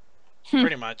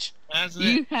 Pretty much.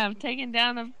 You have taken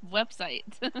down a website.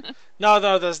 No,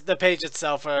 the page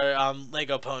itself for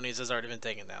Lego Ponies has already been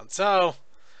taken down. So,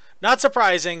 not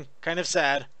surprising. Kind of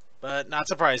sad, but not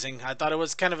surprising. I thought it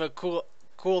was kind of a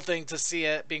cool thing to see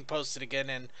it being posted again,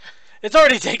 and it's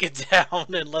already taken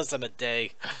down in less than a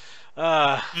day.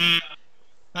 I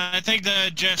think they're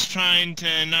just trying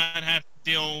to not have to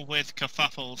deal with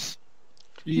kerfuffles.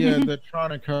 Yeah, they're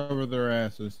trying to cover their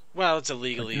asses. Well, it's a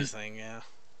legalese thing, yeah.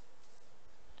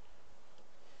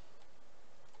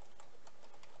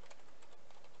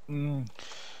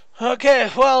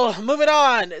 Okay, well, moving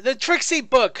on. The Trixie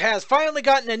book has finally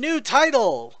gotten a new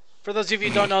title. For those of you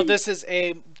who don't know, this is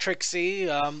a Trixie,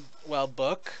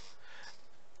 book.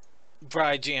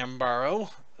 Bride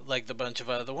Giambaro, like the bunch of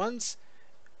other ones.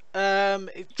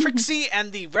 Trixie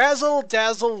and the Razzle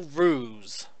Dazzle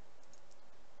Ruse.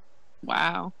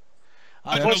 Wow.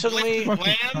 Unfortunately,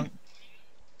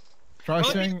 try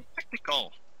saying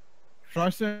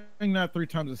that 3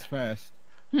 times as fast.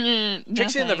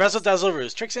 Trixie and the Razzle Dazzle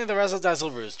Ruse. Trixie and the Razzle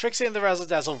Dazzle Ruse. Trixie and the Razzle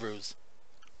Dazzle Ruse.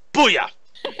 Booyah!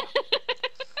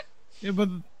 Yeah, but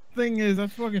the thing is,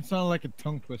 that fucking sounds like a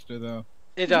tongue twister, though.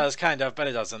 It does, kind of, but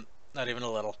it doesn't. Not even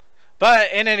a little.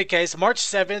 But in any case, March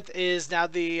 7th is now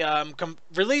the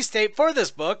release date for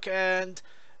this book, and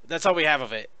that's all we have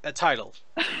of it. A title.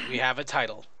 We have a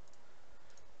title.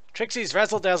 Trixie's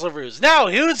Razzle Dazzle Ruse. Now,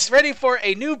 who's ready for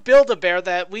a new Build-A-Bear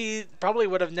that we probably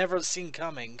would have never seen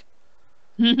coming?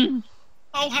 Oh,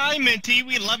 hi, Minty.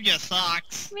 We love your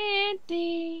socks.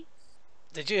 Minty.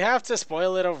 Did you have to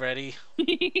spoil it already?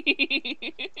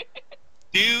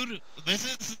 Dude,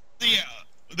 this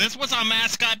was our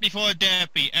mascot before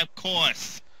Derpy, of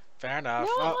course. Fair enough.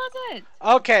 No, it wasn't.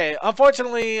 Okay,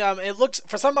 unfortunately, it looks,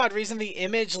 for some odd reason, the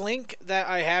image link that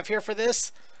I have here for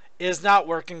this is not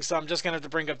working, so I'm just going to have to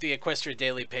bring up the Equestria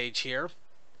Daily page here.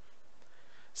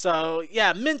 So,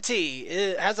 yeah,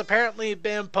 Minty has apparently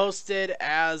been posted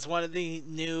as one of the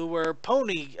newer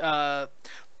pony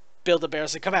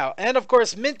Build-A-Bears to come out. And, of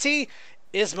course, Minty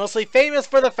is mostly famous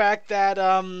for the fact that,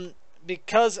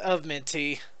 because of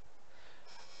Minty,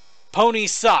 pony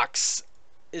socks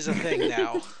is a thing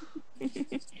now.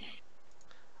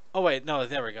 Oh, wait, no,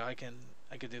 there we go. I can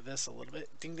do this a little bit.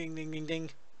 Ding, ding, ding, ding, ding.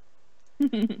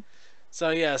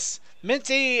 So yes,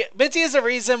 Minty is the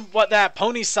reason that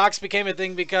pony socks became a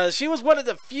thing, because she was one of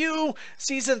the few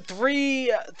season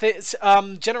 3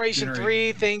 generation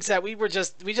 3 things that we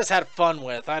just had fun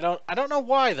with. I don't know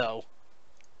why though.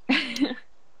 Because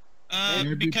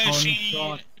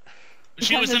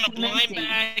she was in a blind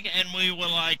bag and we were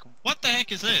like, what the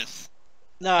heck is this?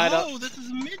 No, I don't. Oh, this is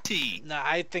Minty. No,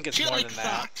 I think it's more than that.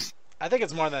 Socks. I think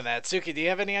it's more than that. Suki, do you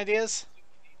have any ideas?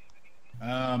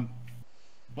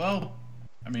 Well,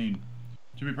 I mean,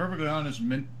 to be perfectly honest,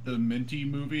 the Minty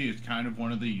movie is kind of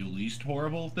one of the least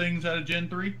horrible things out of Gen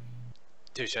 3.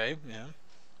 Touche, yeah.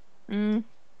 Mm.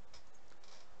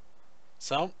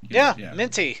 So, yeah.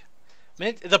 Minty.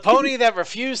 The pony that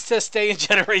refused to stay in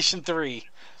Generation 3.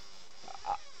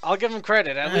 I'll give him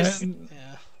credit, at least.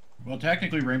 Yeah. Well,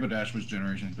 technically, Rainbow Dash was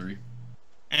Generation 3.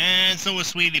 And so was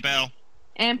Sweetie Belle.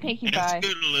 And Pinkie Pie. And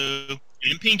Scootaloo.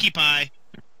 And Pinkie Pie.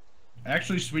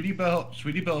 Actually, Sweetie Belle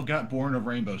got born of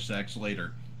rainbow sex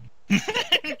later.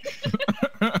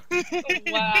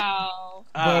 Wow.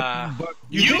 But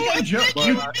you think I'm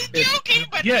joking?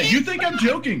 You think I'm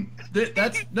joking?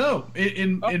 That's no.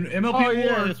 In MLP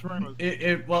lore,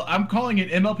 well, I'm calling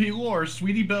it MLP lore.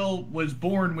 Sweetie Belle was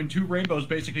born when 2 rainbows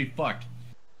basically fucked.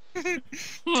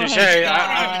 Touche.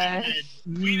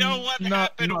 We know what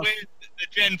happened with the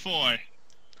Gen 4.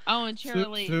 Oh, and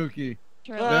Shirley. Suki.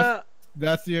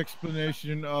 That's the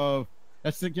explanation of.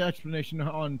 That's the explanation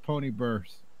on Pony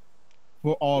Burst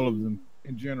for all of them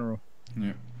in general.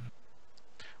 Yeah.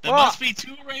 There must be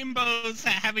 2 rainbows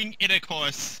having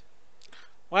intercourse.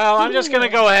 Well, I'm just gonna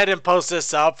go ahead and post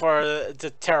this up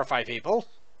to terrify people.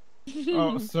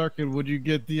 Oh, Circuit, would you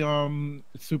get the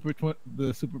Super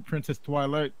Princess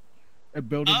Twilight at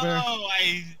Build-A-Bear? Oh,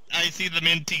 I see the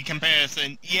Minty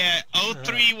comparison. Yeah,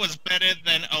 03 was better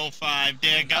than 05.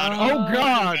 Dear God. Oh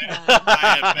God!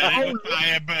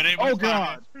 Fire, but it was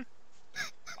fire.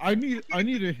 I need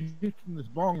to hit from this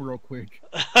bong real quick.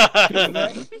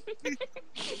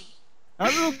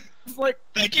 That looks like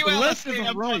Thank you, the left LSM,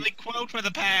 isn't for right. the quote for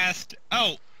the past.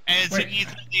 Oh, as Wait. you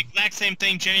said the exact same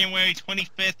thing, January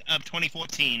 25th of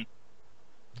 2014.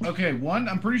 Okay, one,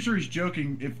 I'm pretty sure he's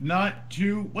joking. If not,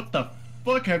 two, what the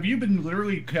fuck? Have you been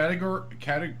literally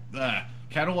cataloging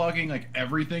like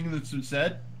everything that's been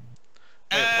said?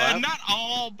 Wait, what? Not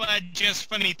all, but just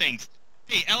funny things.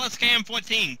 Hey, LSCAM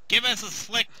 14, give us a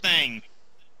slick thing.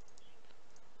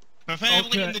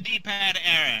 Preferably in the D-pad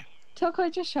era. Toko,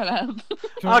 just shut up.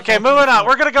 Okay, moving on.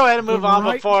 We're gonna go ahead and move on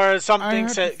Right- before something I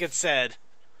have to- gets said.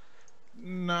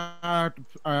 Nah,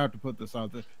 I have to put this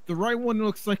out there. The right one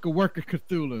looks like a work of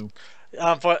Cthulhu.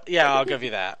 Yeah, I'll give you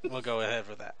that. We'll go ahead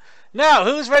with that. Now,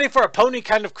 who's ready for a pony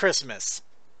kind of Christmas?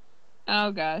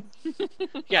 Oh god.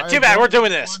 Yeah, too bad. We're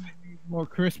doing this. More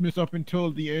Christmas up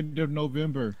until the end of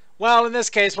November. Well, in this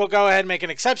case, we'll go ahead and make an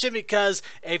exception because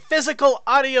a physical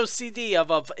audio CD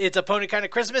of It's a Pony Kind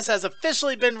of Christmas has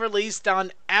officially been released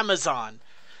on Amazon.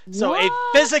 So a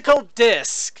What? physical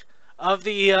disc of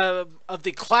the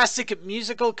classic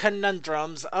musical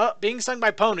conundrums being sung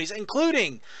by ponies,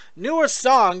 including newer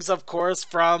songs, of course,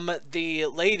 from the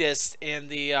latest in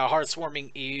the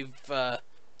Heartswarming Eve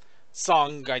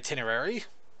song itinerary,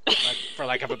 for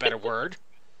lack of a better word.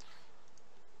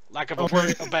 Lack of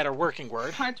a better working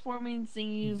word. Heartwarming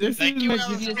singing. This Thank is you,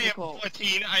 making- musical. LSCAM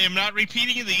 14. I am not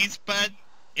repeating these, but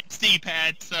it's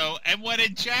D-pad, so everyone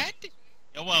in chat,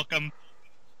 you're welcome.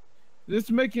 This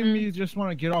is making me just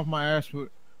want to get off my ass for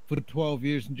 12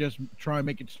 years and just try and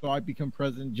make it so I become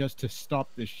president just to stop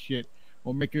this shit,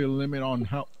 or make it a limit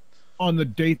on the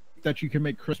date that you can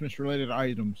make Christmas related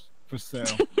items for sale.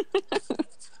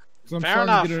 So I'm Fair starting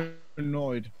enough. to get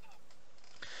annoyed.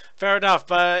 Fair enough,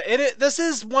 but this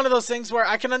is one of those things where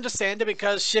I can understand it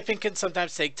because shipping can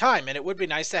sometimes take time, and it would be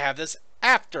nice to have this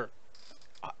after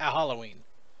Halloween.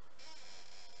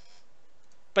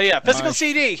 But yeah, physical Nice.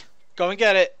 CD. Go and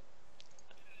get it.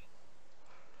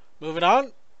 Moving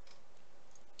on.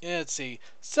 Yeah, let's see.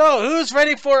 So, who's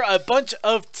ready for a bunch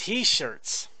of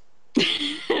T-shirts?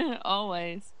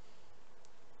 Always.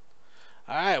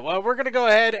 Alright, well, we're going to go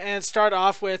ahead and start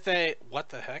off with a... What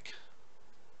the heck?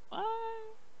 What?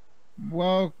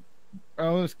 Well,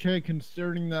 LSK,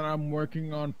 considering that I'm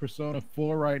working on Persona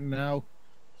 4 right now,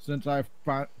 since I've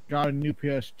got a new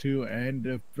PS2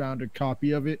 and found a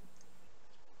copy of it,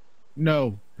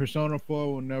 no, Persona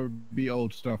 4 will never be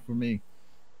old stuff for me.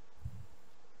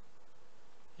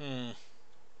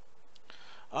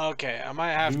 Okay, I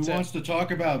might have Who to... wants to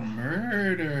talk about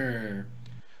murder?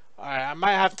 Alright, I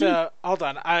might have to... Hold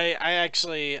on, I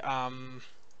actually...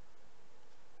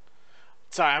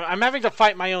 Sorry, I'm having to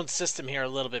fight my own system here a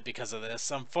little bit because of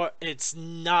this. It's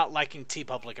not liking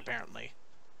T-Public, apparently.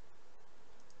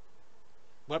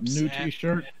 Whoops. New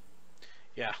T-shirt.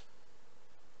 Yeah.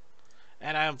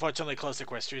 And I unfortunately closed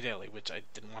Equestria Daily, which I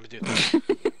didn't want to do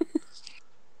that.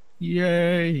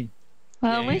 Yay!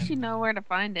 Well, at Yeah. least you know where to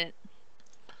find it.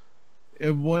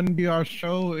 It wouldn't be our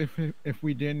show if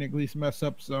we didn't at least mess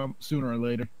up some sooner or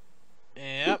later.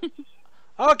 Yep.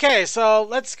 Okay, so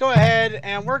let's go ahead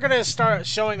and we're going to start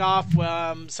showing off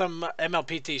some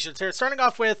MLP t-shirts here. Starting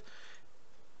off with,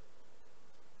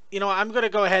 you know, I'm going to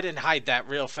go ahead and hide that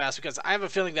real fast because I have a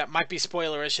feeling that might be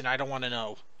spoilerish and I don't want to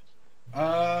know.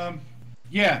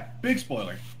 Yeah, big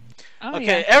spoiler. Oh,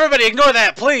 Okay, everybody ignore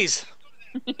that, please.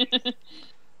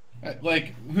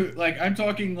 Like I'm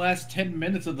talking last 10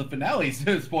 minutes of the finale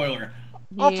spoiler.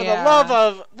 Oh, for the love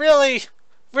of... Really?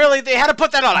 Really? They had to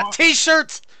put that on a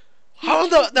t-shirt?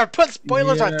 They're putting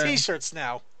spoilers on Yeah. t-shirts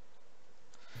now.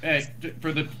 Hey,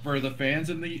 for the fans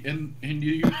in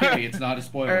the UK, it's not a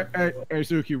spoiler. Hey,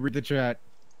 Suki, read the chat.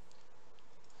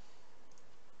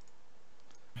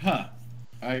 Huh.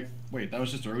 Wait, that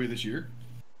was just earlier this year?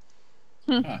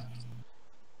 Huh.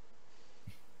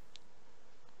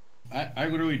 I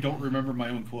literally don't remember my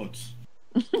own quotes.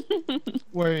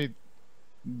 Wait,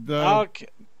 Okay.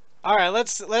 All right,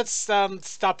 let's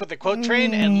stop with the quote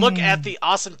train and look at the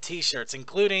awesome T-shirts,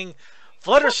 including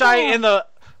Fluttershy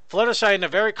in a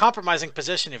very compromising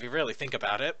position if you really think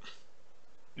about it.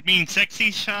 You mean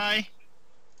sexy shy?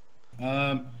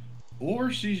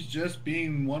 Or she's just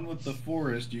being one with the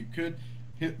forest. You could.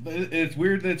 It's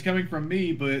weird that it's coming from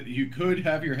me, but you could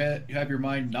have your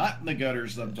mind not in the gutter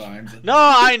sometimes. No,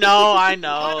 I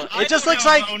know. It just looks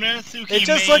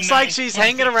like she's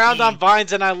hanging around on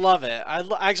vines, and I love it. I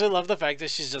actually love the fact that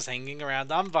she's just hanging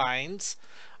around on vines.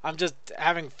 I'm just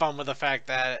having fun with the fact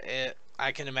that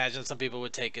I can imagine some people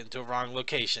would take it to a wrong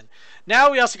location. Now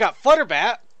we also got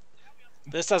Flutterbat.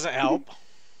 This doesn't help.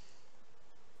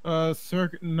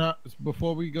 Circuit. Not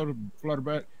before we go to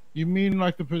Flutterback. You mean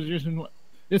like the position?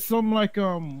 It's something like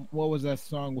what was that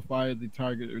song with Eye of the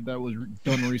Tiger that was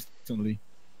done recently?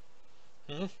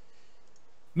 Hmm?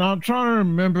 Now I'm trying to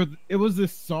remember. It was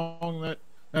this song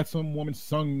that some woman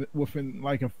sung within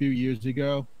like a few years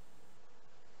ago.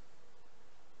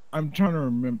 I'm trying to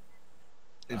remember.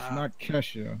 It's not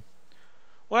Kesha.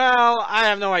 Well, I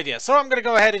have no idea. So I'm going to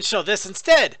go ahead and show this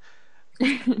instead.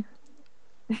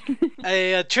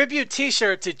 a tribute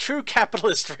T-shirt to True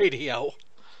Capitalist Radio.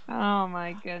 Oh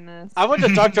my goodness. I wonder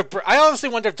if I honestly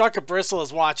wonder if Dr. Bristle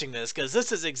is watching this, because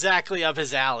this is exactly up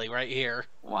his alley right here.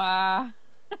 Wow.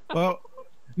 Well,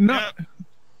 no.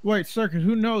 Wait, Circuit.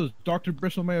 Who knows? Dr.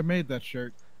 Bristle may have made that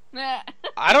shirt.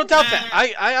 I don't doubt that.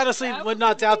 I honestly would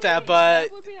not doubt that, but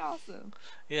that would be awesome.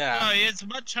 yeah. No, it's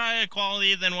much higher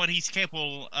quality than what he's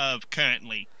capable of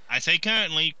currently. I say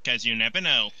currently because you never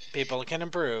know. People can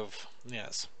improve.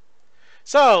 Yes.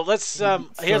 So let's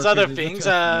here's other things.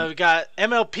 We got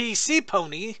MLP Sea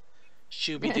Pony,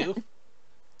 Shooby Doo.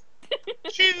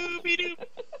 Shooby Doo.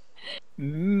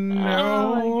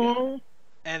 No.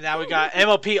 And now we got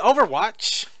MLP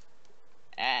Overwatch.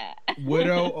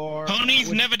 Widow or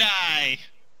Ponies never die.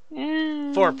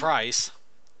 For a price.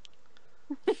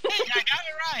 Hey, I got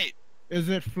it right. Is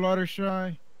it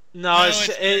Fluttershy? No, it's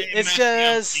it's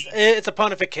just it's a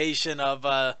ponification of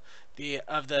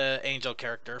the angel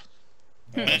character.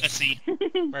 Mercy.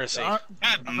 Mercy.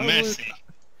 Mercy.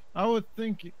 I would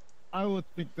think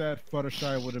that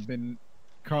Fluttershy would have been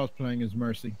cosplaying as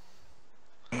Mercy.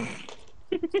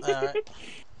 Alright.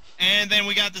 And then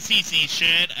we got the CC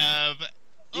shit of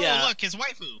Yeah. Look, his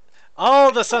waifu.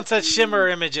 All the Sunset Shimmer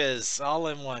images, all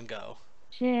in one go.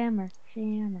 Shimmer.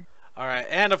 Alright,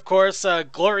 and of course,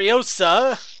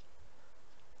 Gloriosa.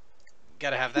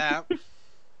 Gotta have that.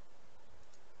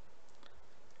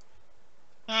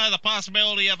 The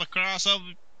possibility of a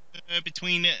crossover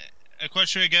between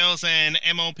Equestria Girls and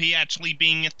MOP actually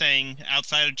being a thing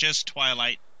outside of just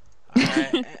Twilight.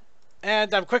 Alright.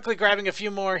 And I'm quickly grabbing a few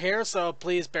more here, so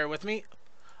please bear with me.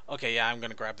 Okay, yeah, I'm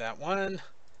gonna grab that one.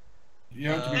 You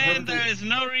know, to be And perfectly- there is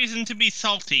no reason to be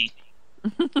salty.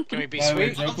 Can we be By the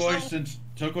way, sweet?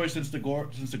 Tokoi, since the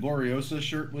Gloriosa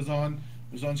shirt was on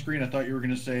screen, I thought you were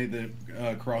gonna say the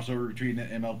crossover between the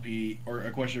MLP or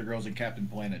Equestria Girls and Captain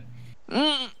Planet.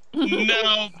 No,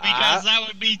 because that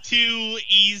would be too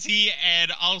easy,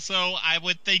 and also I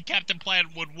would think Captain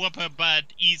Planet would whoop her butt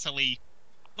easily.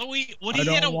 But would he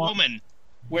hit a woman?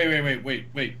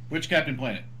 Wait. Which Captain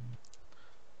Planet?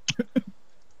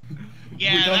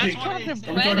 Yeah, Are that's we what talking, it is.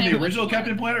 are we talking the original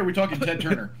Captain Planet, or are we talking Ted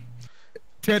Turner?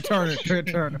 Ted Turner.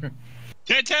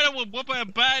 Ted Turner would whoop her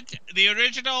butt. The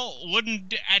original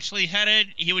wouldn't actually hit it.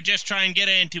 He would just try and get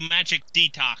her into magic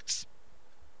detox.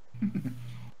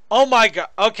 Oh my god.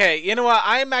 Okay, you know what?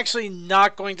 I'm actually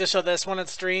not going to show this one on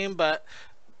stream, but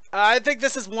I think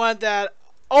this is one that...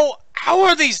 Oh, how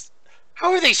are these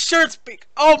shirts big?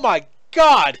 Oh my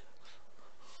god.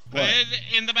 Put it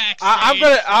in the backstage.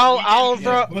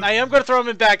 I am gonna throw him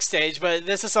in backstage, but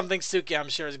this is something Suki, I'm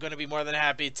sure, is going to be more than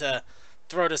happy to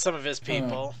throw to some of his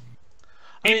people.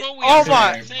 People, we oh have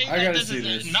my! to say I that gotta this see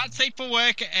is this. not safe for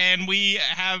work, and we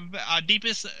have our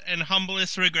deepest and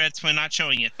humblest regrets for not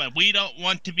showing it. But we don't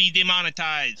want to be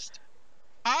demonetized.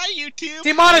 Hi, YouTube.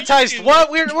 Demonetized? Hi, YouTube.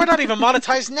 What? We're not even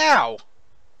monetized now.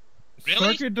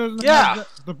 Really? Circuit doesn't Yeah. have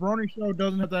the Brony show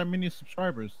doesn't have that many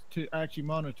subscribers to actually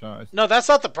monetize. No, that's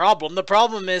not the problem. The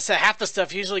problem is that half the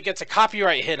stuff usually gets a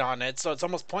copyright hit on it, so it's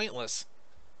almost pointless.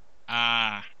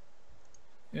 Ah.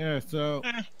 Yeah, so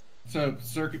So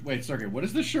Circuit, what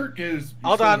is the shirt? Cause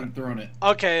Hold on. haven't thrown it.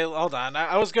 Okay, hold on.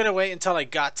 I was gonna wait until I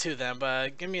got to them,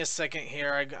 but give me a second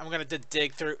here. I'm gonna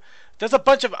dig through. There's a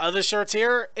bunch of other shirts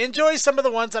here. Enjoy some of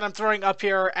the ones that I'm throwing up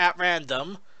here at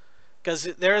random, because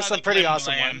there are some the pretty Glam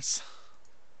awesome Glam. ones.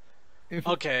 if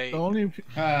Okay. the only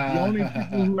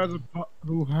people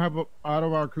who have out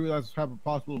of our crew that have a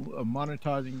possible of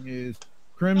monetizing is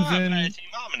Crimson.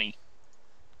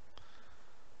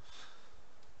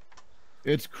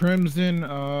 It's Crimson.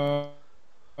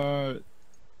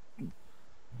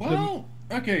 Well,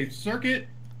 okay, Circuit.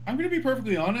 I'm gonna be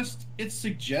perfectly honest. It's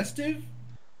suggestive,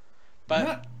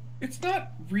 But it's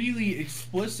not really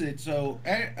explicit. So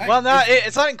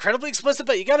it's not incredibly explicit,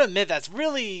 but you gotta admit that's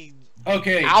really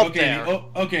okay. out there.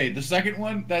 Okay. The second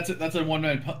one, that's a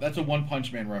One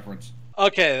Punch Man reference.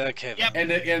 Okay. Yep.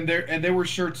 And there were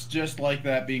shirts just like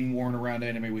that being worn around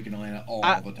Anime Week in Atlanta all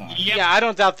the time. Yep. Yeah, I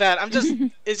don't doubt that. I'm just,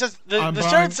 it's just the I'm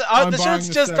shirts. buying The shirts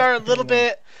the just are a second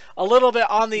little bit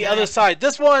on the other side.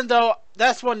 This one though,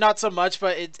 that's one not so much,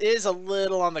 but it is a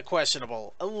little on the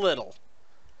questionable. A little.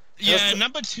 Yeah,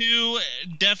 number 2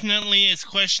 definitely is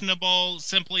questionable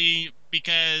simply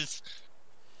because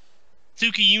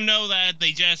Suki, you know that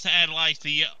they just had like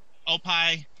the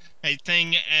Opie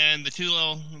thing and the 2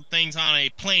 little things on a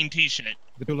plain T-shirt.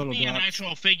 The 2 little Being an dots.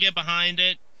 actual figure behind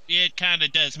it, it kind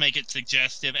of does make it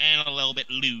suggestive and a little bit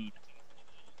lewd.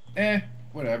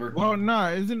 Whatever. Well, nah,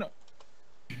 isn't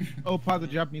Opie the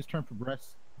Japanese term for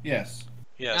breast? Yes.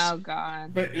 Yes. Oh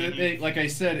God. But like I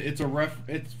said, it's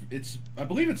I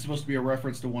believe it's supposed to be a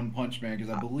reference to One Punch Man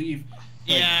because I believe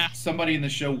somebody in the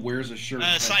show wears a shirt.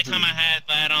 Saitama had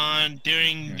that on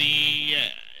during the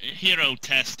hero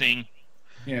testing.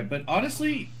 Yeah, but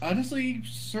honestly,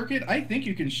 Circuit, I think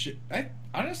you can. I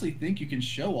honestly think you can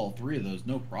show all 3 of those,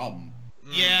 no problem.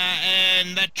 Yeah,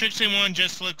 and that Trixie one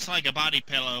just looks like a body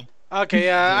pillow. Okay,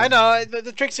 yeah, I know.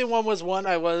 The Trixie one was one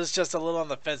I was just a little on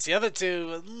the fence. The other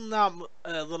 2, not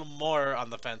a little more on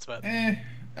the fence, but.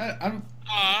 I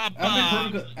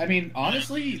mean,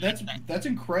 honestly, that's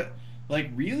incredible. Like,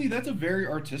 really, that's a very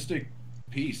artistic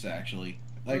piece, actually.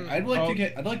 Like, I'd like to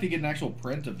get an actual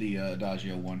print of the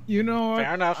Adagio one. You know,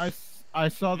 fair enough. I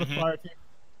saw the Fire Team.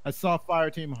 I saw Fire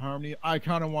Team Harmony. I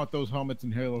kind of want those helmets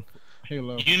in Halo.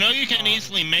 You know, you can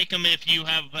easily make them if you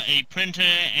have a printer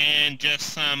and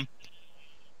just some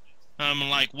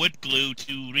like wood glue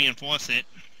to reinforce it.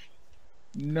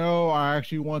 No, I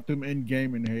actually want them in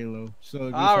game in Halo.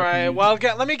 So all right, well,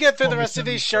 let me get through the rest of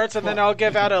these shirts, and then I'll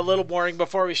give out a little warning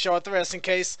before we show out the rest in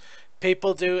case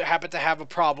people do happen to have a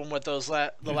problem with those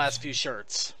the last few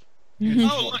shirts.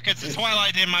 Oh, look, it's a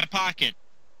Twilight in my pocket.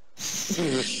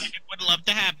 I would love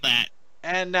to have that.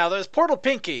 And now there's Portal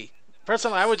Pinky.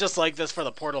 Personally, I would just like this for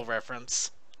the Portal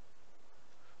reference.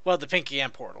 Well, the Pinky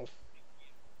and Portal.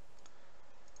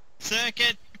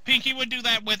 Circuit, Pinky would do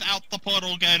that without the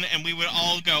portal gun, and we would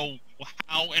all go,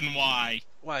 how and why?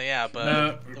 Well, yeah,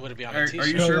 but it would be on a t-shirt. Are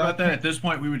you sure about that? At this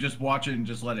point, we would just watch it and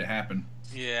just let it happen.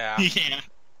 Yeah.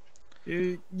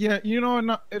 Yeah. Yeah, you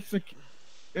know,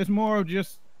 it's more of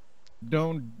just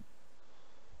don't.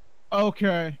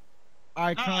 Okay,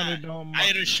 I kind of don't.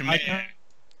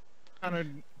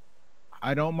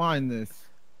 I don't mind this.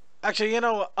 Actually, you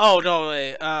know. Oh no,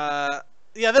 wait.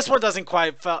 Yeah, this one doesn't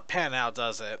quite pan out,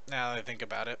 does it? Now that I think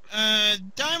about it.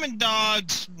 Diamond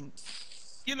Dogs.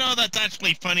 You know, that's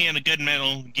actually funny and a good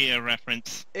Metal Gear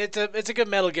reference. It's a good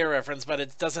Metal Gear reference, but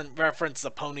it doesn't reference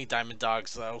the pony Diamond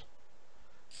Dogs, though.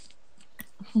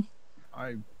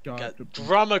 I got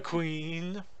Drama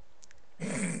Queen.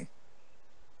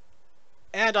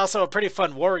 And also a pretty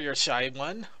fun Warrior Shy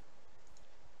one.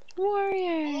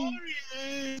 Warriors,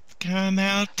 come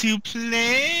out to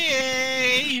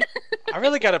play. I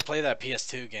really gotta play that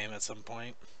PS2 game at some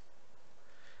point.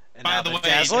 And by the way,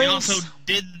 they also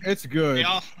did. It's good.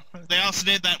 They also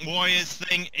did that Warriors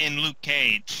thing in Luke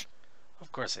Cage.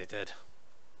 Of course they did.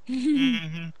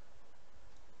 Mm-hmm.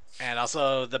 And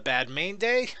also the Bad Main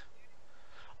Day.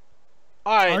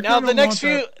 All right, now the next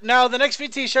few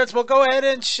T-shirts, we'll go ahead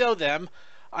and show them.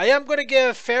 I am going to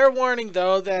give fair warning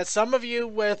though that some of you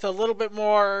with a little bit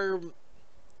more,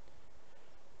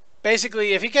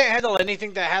 basically, if you can't handle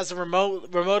anything that has a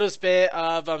remotest bit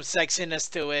of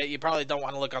sexiness to it, you probably don't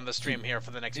want to look on the stream here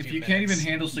for the next few minutes. If you can't even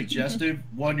handle suggestive,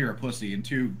 1, you're a pussy, and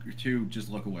two, just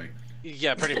look away.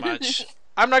 Yeah, pretty much.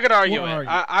 I'm not gonna argue it.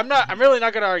 I'm really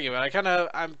not gonna argue it.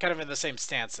 I'm kind of in the same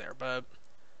stance there, but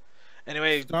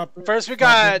anyway. First we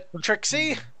got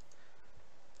Trixie.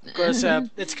 Of course,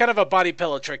 it's kind of a body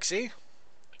pillow Trixie.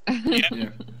 Yeah.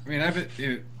 I mean,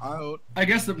 I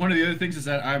guess that one of the other things is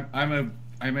that I'm a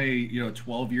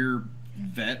 12-year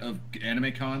vet of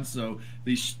anime cons, so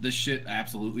this shit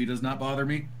absolutely does not bother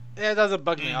me. Yeah, it doesn't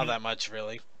bug me all that much,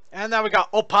 really. And now we got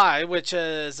Opie, which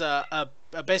is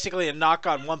basically a knock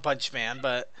on One Punch Man,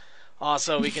 but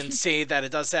also we can see that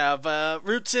it does have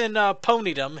roots in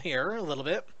ponydom here a little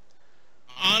bit.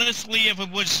 Honestly, if it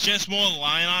was just more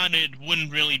line on, it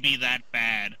wouldn't really be that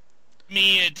bad.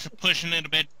 Me, it's pushing it a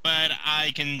bit, but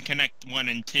I can connect 1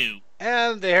 and 2.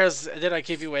 And there's Did I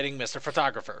Keep You Waiting, Mr.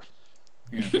 Photographer.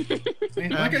 Yeah. I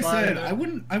mean, like I said, I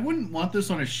wouldn't want this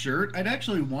on a shirt. I'd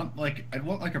want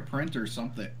a print or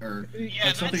something, or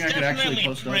like something I could actually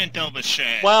post print up. Over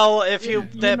shirt. Well, if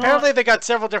apparently they got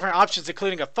several different options,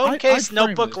 including a phone case,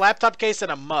 notebook, laptop case,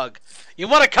 and a mug. You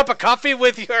want a cup of coffee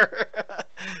with your?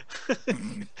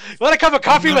 You want a cup of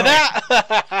coffee with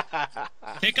that?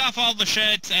 Take off all the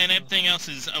shirts, and everything else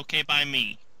is okay by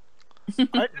me.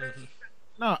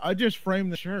 I just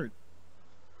framed the shirt.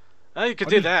 Oh, you could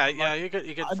do that. Yeah, you could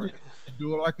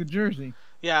do it like a jersey.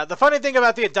 Yeah, the funny thing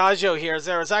about the Adagio here is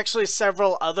there was actually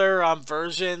several other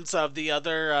versions of the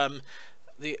other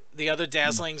the other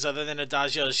Dazzlings other than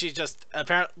Adagio, she just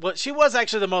apparently she was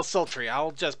actually the most sultry.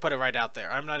 I'll just put it right out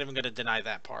there. I'm not even going to deny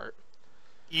that part.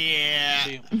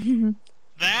 Yeah,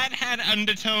 that had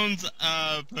undertones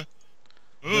of.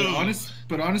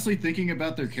 But honestly, thinking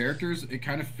about their characters, it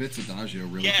kind of fits Adagio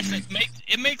really. Yes, to me.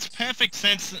 it makes perfect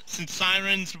sense since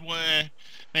sirens were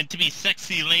meant to be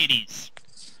sexy ladies.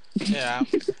 Yeah,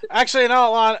 actually,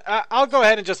 no, I'll go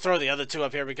ahead and just throw the other two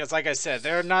up here because, like I said,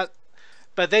 they're not,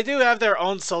 but they do have their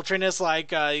own sultriness.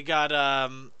 Like you got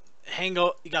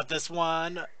you got this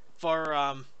one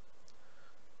for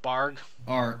Barg.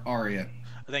 Arya.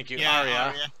 Thank you, Yeah,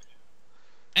 Arya.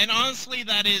 And honestly,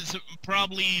 that is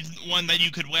probably one that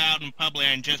you could wear out in public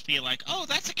and just be like, "Oh,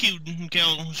 that's a cute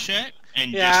girl shirt."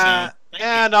 And yeah, just,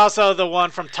 and also the one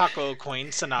from Taco Queen,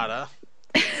 Sonata.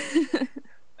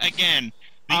 Again,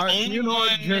 the only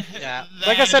one. Yeah,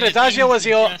 like I said, Adagio was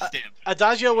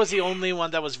the only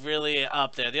one that was really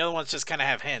up there. The other ones just kind of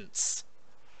have hints,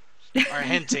 or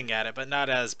hinting at it, but not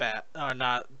as bad, or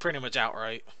not pretty much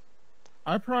outright.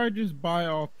 I'd probably just buy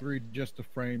all three just to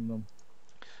frame them.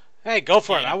 Hey, go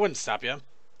for it. I wouldn't stop you.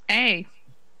 Hey,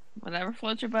 whatever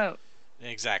floats your boat.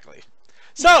 Exactly.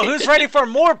 So, who's ready for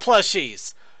more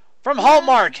plushies? From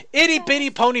Hallmark, Itty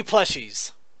Bitty Pony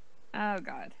plushies. Oh,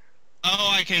 God. Oh,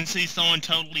 I can see someone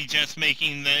totally just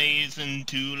making these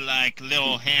into, like,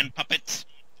 little hand puppets.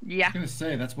 Yeah. I was gonna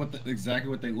say, that's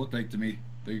exactly what they look like to me.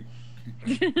 I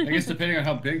guess depending on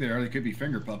how big they are, they could be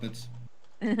finger puppets.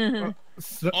 Or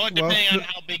depending on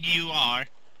how big you are.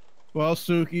 Well,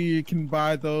 Suki, you can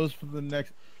buy those for the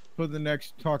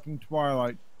next Talking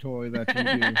Twilight toy that you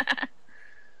do.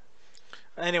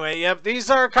 Anyway, yep, these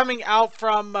are coming out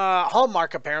from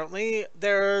Hallmark, apparently.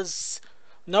 There's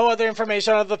no other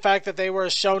information other than the fact that they were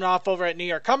shown off over at New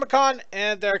York Comic Con,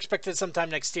 and they're expected sometime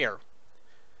next year.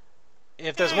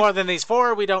 If there's more than these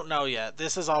four, we don't know yet.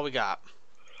 This is all we got.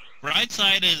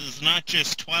 Brightside is not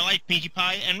just Twilight, Pinkie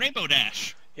Pie, and Rainbow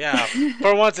Dash. Yeah,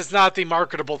 for once it's not the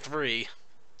marketable three.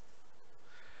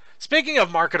 Speaking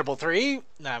of marketable three,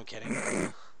 no, I'm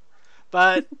kidding.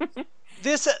 But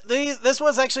this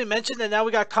was actually mentioned, and now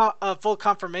we got full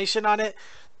confirmation on it.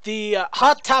 The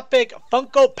Hot Topic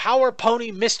Funko Power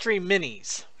Pony Mystery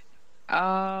Minis.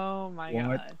 Oh my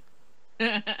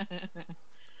God.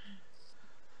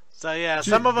 So yeah,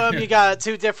 some of them you got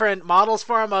two different models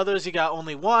for them. Others you got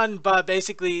only one. But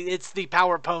basically, it's the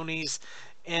Power Ponies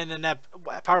in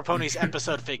Power Ponies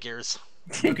episode figures.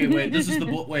 Okay, wait. This is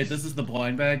the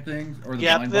blind bag thing, or the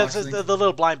blind this box is thing? the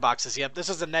little blind boxes. Yep, this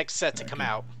is the next set to come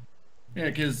out. Yeah,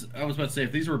 because I was about to say,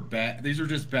 if these were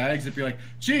just bags, it'd be like,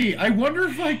 gee, I wonder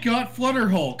if I got Flutter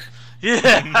Hulk.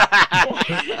 Yeah.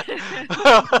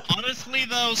 Honestly,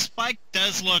 though, Spike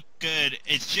does look good.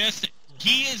 It's just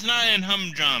he is not in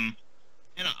Humdrum,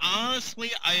 and honestly,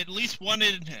 I at least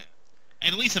wanted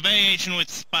a variation with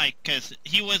Spike because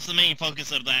he was the main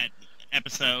focus of that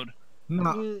episode.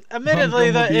 No, admittedly,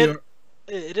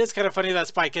 it is kind of funny that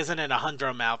Spike isn't in a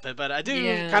Humdrum outfit, but I do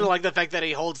kind of like the fact that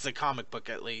he holds the comic book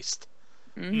at least.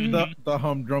 The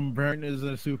Humdrum variant is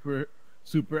a super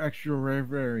extra rare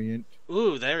variant.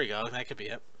 Ooh, there we go. That could be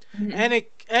it.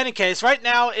 Any case, right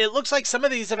now it looks like some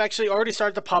of these have actually already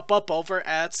started to pop up over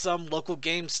at some local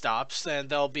GameStops, and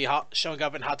they'll be showing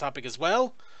up in Hot Topic as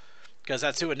well, because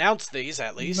that's who announced these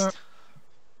at least.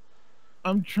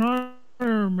 I'm trying to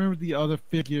remember the other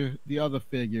figures,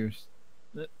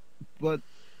 but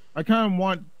I kind of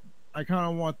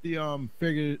want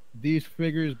these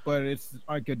figures, but it's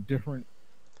like a different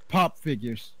pop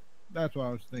figures. That's what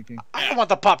I was thinking. I don't want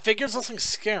the pop figures. Those things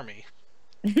scare me.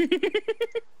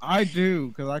 I do,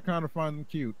 because I kind of find them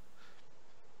cute.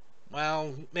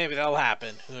 Well, maybe that'll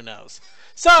happen. Who knows?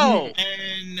 So,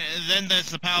 and then there's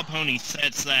the Power Pony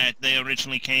sets that they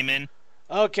originally came in.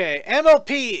 Okay,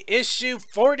 MLP issue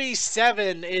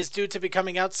 47 is due to be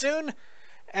coming out soon.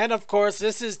 And of course,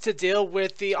 this is to deal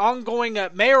with the ongoing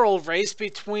mayoral race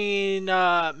between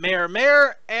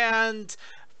Mayor and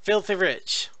Filthy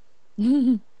Rich.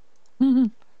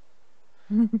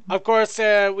 Of course,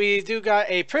 we do got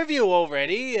a preview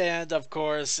already, and of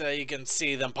course, you can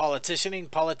see them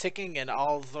politicking, and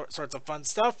all sorts of fun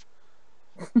stuff.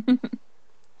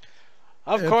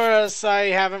 Of course, I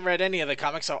haven't read any of the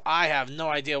comics, so I have no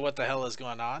idea what the hell is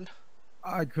going on.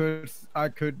 I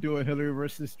could do a Hillary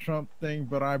versus Trump thing,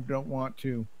 but I don't want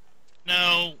to.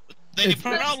 No, they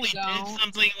probably did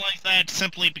something like that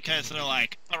simply because they're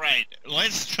like, alright,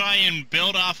 let's try and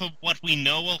build off of what we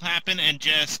know will happen and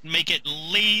just make it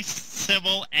least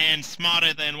civil and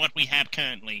smarter than what we have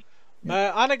currently.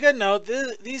 But on a good note,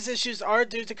 these issues are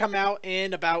due to come out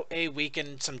in about a week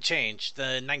and some change,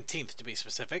 the 19th to be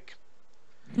specific.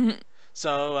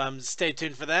 So stay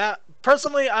tuned for that.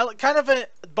 Personally, I kind of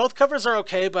both covers are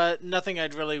okay, but nothing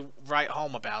I'd really write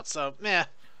home about. So, meh.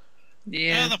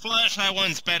 Yeah, the Flashlight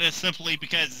one's better simply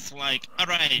because it's like,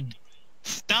 alright,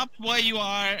 stop where you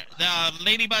are, the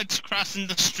ladybug's crossing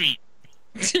the street.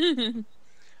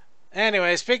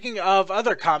 Anyway, speaking of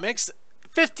other comics,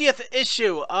 50th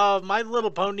issue of My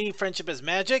Little Pony Friendship is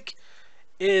Magic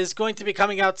is going to be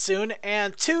coming out soon,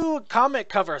 and 2 comic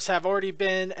covers have already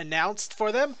been announced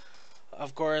for them.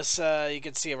 Of course, you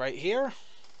can see it right here.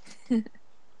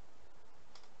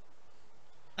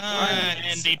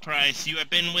 Andy Price, you have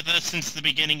been with us since the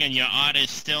beginning, and your art is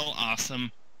still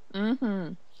awesome.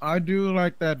 I do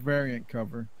like that variant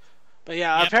cover. But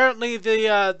yeah, apparently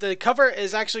the cover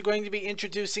is actually going to be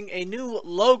introducing a new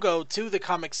logo to the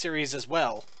comic series as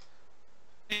well.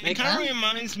 It kind of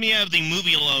reminds me of the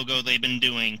movie logo they've been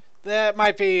doing. That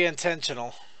might be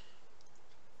intentional.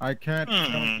 I can't tell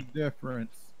the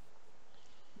difference.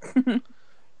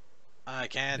 I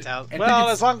can't tell. Well,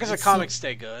 as long as the comics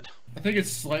stay good. I think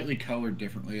it's slightly colored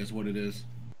differently is what it is.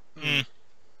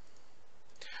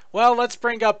 Well, let's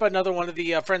bring up another one of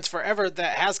the Friends Forever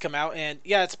that has come out, and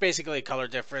yeah, it's basically a color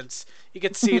difference. You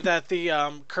can see that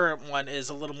the current one is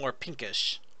a little more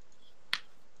pinkish.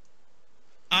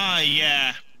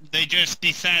 Yeah. They just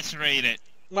desaturated it.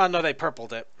 Well, no, they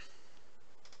purpled it.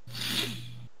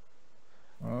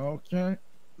 Okay.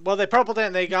 Well, they purpled it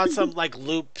and they got some like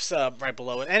loops right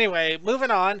below it. Anyway,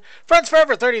 moving on. Friends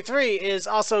Forever 33 is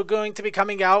also going to be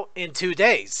coming out in 2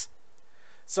 days.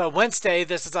 So Wednesday,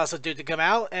 this is also due to come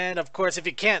out. And of course, if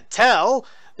you can't tell,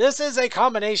 this is a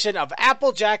combination of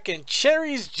Applejack and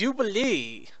Cherry's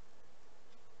Jubilee.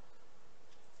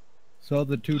 So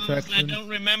the 2 sections. I don't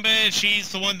remember.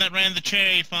 She's the one that ran the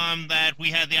cherry farm that we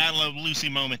had the I Love Lucy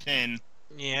moment in.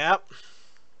 Yep.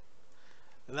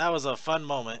 And that was a fun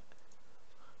moment.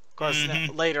 Of course,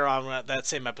 later on that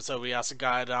same episode, we also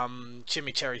got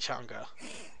Chimichurri.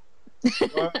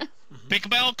 Pick a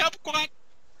bell, come quack.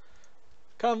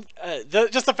 Come,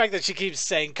 just the fact that she keeps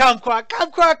saying "come quack,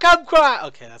 come quack, come quack."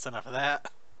 Okay, that's enough of that.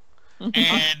 And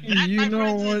that, my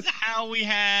friends, is how we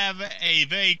have a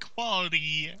very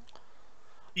quality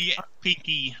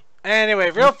Pinky. Anyway,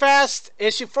 real fast,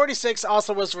 issue 46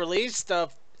 also was released.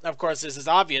 Of course, this is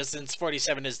obvious since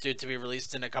 47 is due to be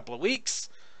released in a couple of weeks.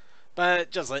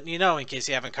 But just letting you know in case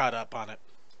you haven't caught up on it.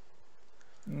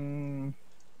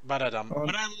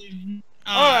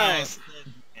 Alright.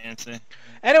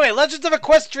 Anyway, Legends of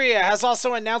Equestria has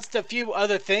also announced a few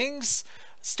other things.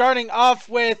 Starting off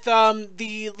with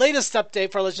the latest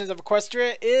update for Legends of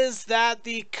Equestria is that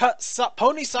the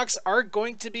pony socks are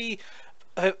going to be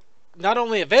not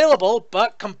only available,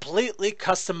 but completely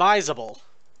customizable.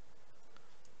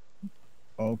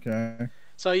 Okay.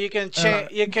 So you can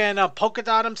polka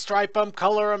dot them, stripe them,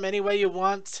 color them any way you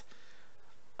want.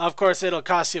 Of course, it'll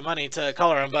cost you money to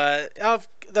color them, but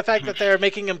the fact that they're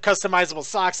making them customizable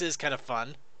socks is kind of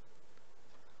fun.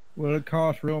 Will it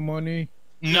cost real money?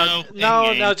 No,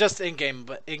 just in-game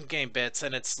bits,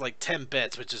 and it's like 10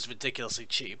 bits, which is ridiculously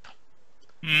cheap.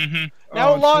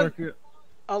 Now,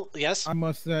 yes. I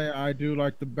must say I do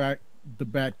like the back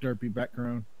derpy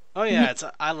background. Oh yeah,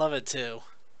 I love it too.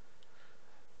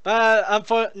 But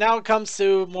now it comes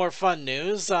to more fun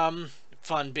news.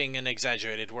 Fun being an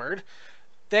exaggerated word.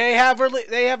 They have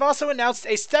also announced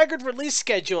a staggered release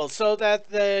schedule so that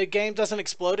the game doesn't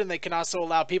explode, and they can also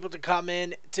allow people to come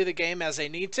in to the game as they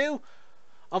need to.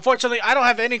 Unfortunately, I don't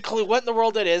have any clue what in the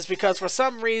world it is because for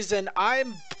some reason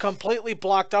I'm completely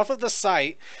blocked off of the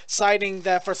site, citing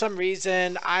that for some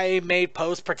reason I made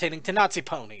posts pertaining to Nazi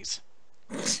ponies.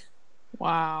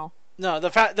 Wow. No, the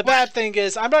bad thing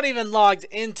is I'm not even logged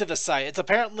into the site. It's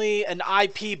apparently an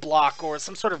IP block or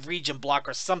some sort of region block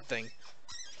or something.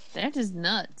 They're just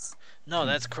nuts. No,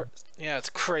 it's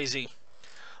crazy.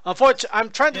 Unfortunately,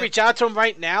 I'm trying to reach out to him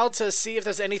right now to see if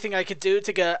there's anything I could do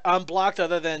to get unblocked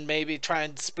other than maybe try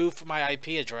and spoof my IP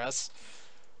address.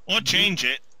 Or change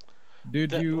it.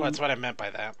 That's what I meant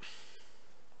by that.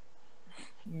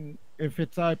 If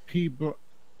it's IP block,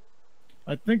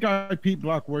 I think IP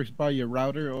block works by your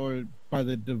router or by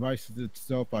the device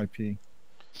itself IP.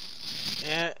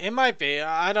 Yeah, it might be.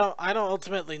 I don't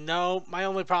ultimately know. My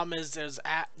only problem is there's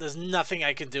nothing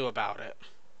I can do about it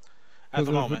at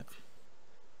the moment.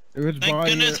 Thank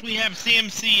goodness we have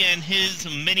CMC and his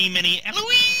many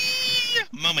Eloise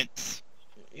moments.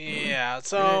 Yeah,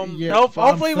 so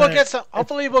hopefully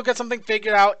we'll get something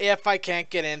figured out if I can't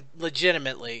get in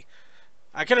legitimately.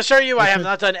 I can assure you I have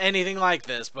not done anything like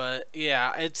this, but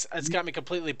yeah, it's got me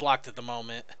completely blocked at the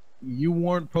moment. You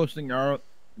weren't posting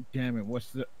Damn it,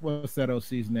 what's that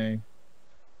OC's name?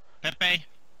 Pepe?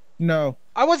 No.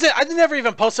 I never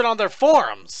even posted on their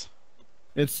forums.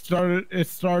 It started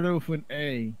with an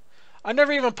A. I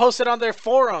never even posted on their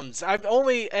forums. I've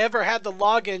only ever had the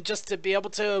login just to be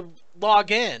able to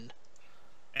log in.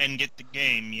 And get the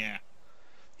game, yeah.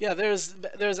 Yeah, there's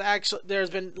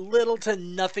been little to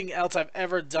nothing else I've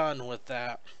ever done with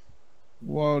that.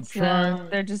 Well,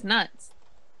 they're just nuts.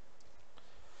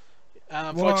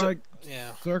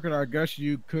 Circuit, I guess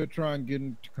you could try and get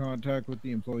into contact with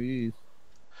the employees.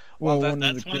 Well,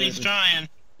 that's what he's trying.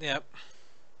 Yep.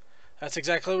 That's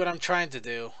exactly what I'm trying to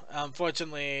do.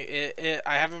 Unfortunately,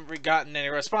 I haven't gotten any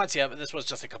response yet, but this was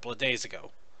just a couple of days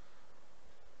ago.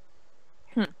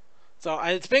 So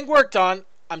it's being worked on.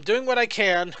 I'm doing what I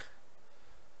can.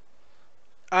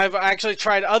 I've actually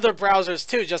tried other browsers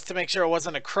too, just to make sure it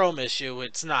wasn't a Chrome issue.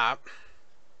 It's not.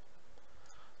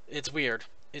 It's weird.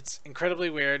 It's incredibly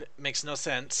weird. It makes no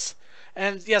sense.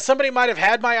 And yeah, somebody might have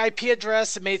had my IP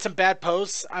address and made some bad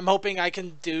posts. I'm hoping I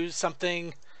can do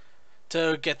something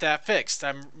to get that fixed.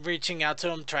 I'm reaching out to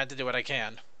them, trying to do what I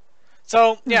can.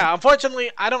 So yeah,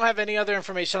 unfortunately, I don't have any other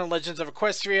information on Legends of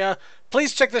Equestria.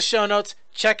 Please check the show notes.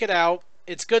 Check it out.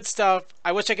 It's good stuff.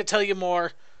 I wish I could tell you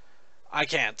more. I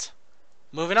can't.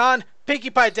 Moving on, Pinkie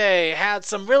Pie Day had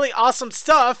some really awesome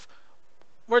stuff.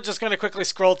 We're just going to quickly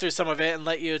scroll through some of it and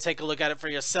let you take a look at it for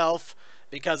yourself,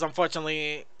 because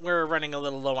unfortunately, we're running a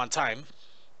little low on time.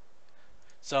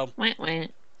 So,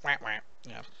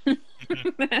 yeah.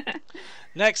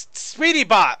 Next, Sweetie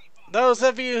Bot. Those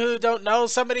of you who don't know,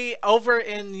 somebody over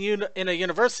in a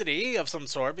university of some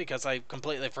sort, because I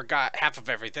completely forgot half of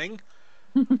everything,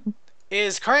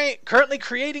 is currently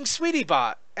creating Sweetie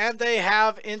Bot, and they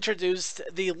have introduced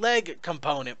the leg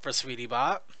component for Sweetie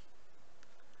Bot.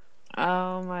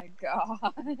 Oh my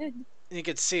god. You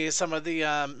can see some of the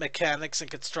mechanics and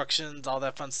constructions, all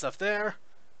that fun stuff there.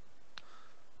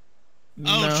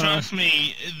 Oh, trust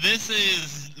me, this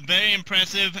is very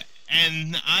impressive,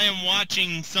 and I am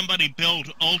watching somebody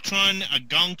build Ultron, a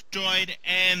gunk droid,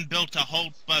 and built a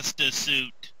Hulkbuster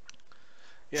suit.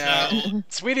 Yeah, so,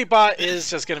 Sweetie Bot is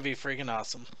just going to be freaking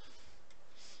awesome.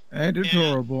 And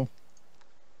adorable.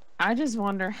 I just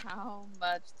wonder how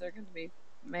much they're going to be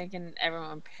making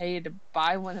everyone pay to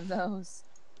buy one of those.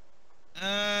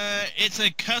 It's a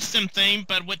custom thing,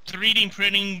 but with 3D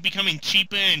printing becoming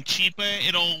cheaper and cheaper,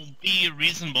 it'll be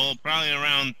reasonable, probably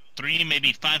around $300,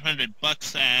 maybe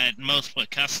 $500 at most for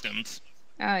customs.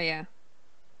 Oh yeah.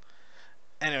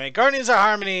 Anyway, Guardians of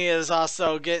Harmony is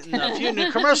also getting a few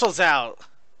new commercials out.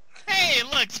 Hey,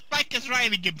 look, Spike is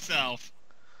writing himself.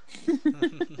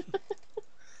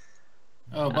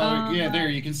 Oh, but yeah, there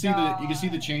you can see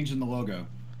the change in the logo,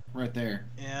 right there.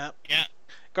 Yeah. Yeah.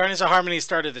 Guardians of Harmony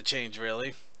started to change,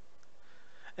 really.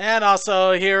 And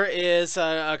also, here is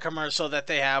a commercial that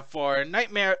they have for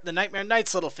the Nightmare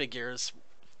Knights little figures.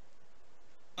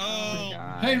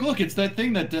 Oh. Hey, look, it's that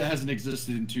thing that hasn't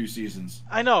existed in 2 seasons.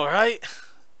 I know, right?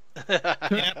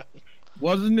 Yep.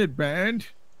 Wasn't it banned?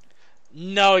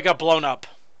 No, it got blown up.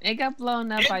 It got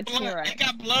blown up by T-Rex. It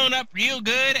got blown up real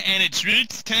good, and its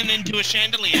roots turned into a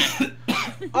chandelier.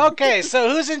 Okay, so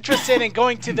who's interested in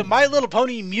going to the My Little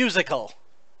Pony musical?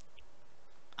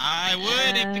 I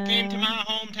would if it came to my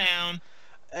hometown.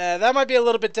 That might be a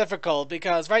little bit difficult,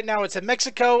 because right now it's in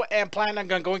Mexico, and plan on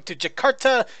going to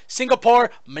Jakarta,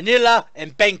 Singapore, Manila,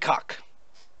 and Bangkok.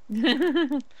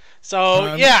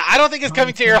 So, yeah, I don't think it's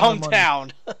coming to your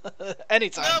hometown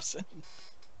anytime soon.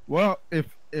 Well, if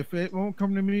it won't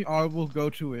come to me, I will go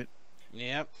to it.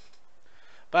 Yep.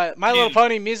 But My Little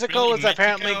Pony musical really, is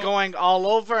apparently going all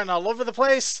over the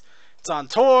place. It's on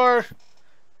tour.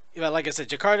 Like I said,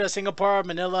 Jakarta, Singapore,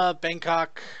 Manila,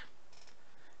 Bangkok.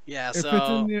 Yeah,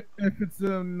 if it's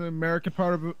in the American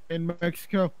part of in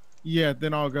Mexico, yeah,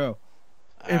 then I'll go.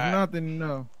 If not, then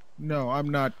no. No, I'm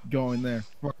not going there.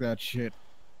 Fuck that shit.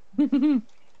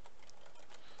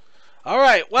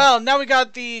 Alright, well, now we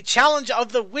got the challenge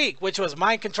of the week, which was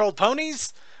mind-controlled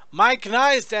ponies. Mike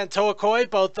Nice and Toakoi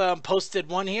both posted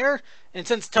one here. And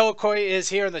since Toakoi is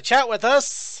here in the chat with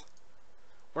us,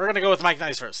 we're going to go with Mike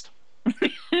Nice first.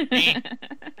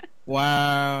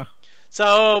 Wow.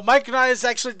 So, Mike Nice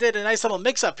actually did a nice little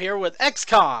mix-up here with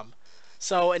XCOM.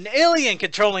 So, an alien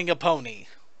controlling a pony.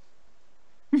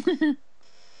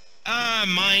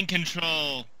 Mind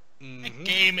control. That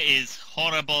game is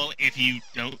horrible if you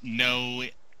don't know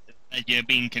that you're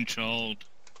being controlled.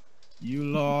 You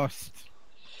lost.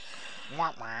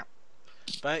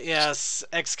 But yes,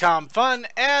 XCOM fun,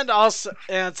 and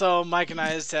so Mike and I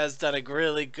has done a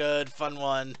really good fun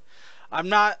one.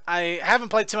 I haven't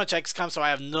played too much XCOM, so I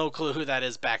have no clue who that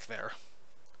is back there.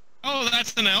 Oh,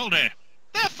 that's an elder.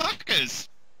 They're fuckers.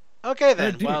 Okay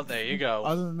then, well there you go.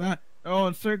 Other than that, Oh,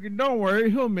 and Circuit, don't worry,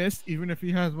 he'll miss even if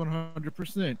he has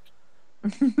 100%,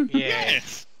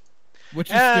 Yes.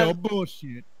 which is still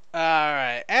bullshit.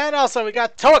 Alright, and also we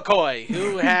got Toakoi,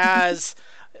 who has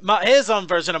his own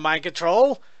version of mind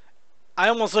control. I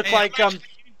almost look like a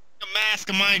mask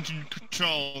of mind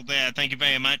control there. Thank you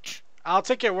very much. I'll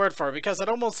take your word for it, because it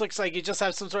almost looks like you just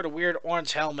have some sort of weird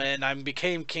orange helmet, and I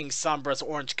became King Sombra's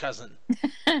orange cousin.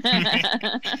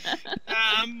 I'm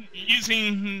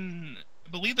using, I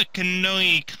believe, the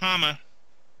Kanoi Kama.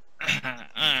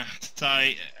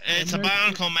 Sorry, it's a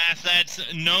bionicle mask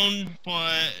that's known for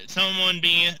someone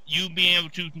being able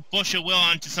to push a will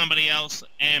onto somebody else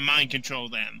and mind control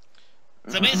them.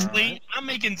 So basically, I'm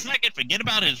making Second forget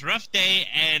about his rough day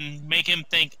and make him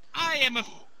think, I am a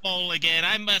fool again,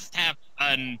 I must have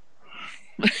fun.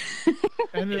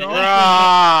 And it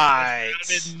Right!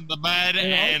 In the mud,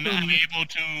 and I'm able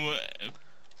to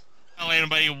tell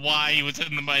anybody why he was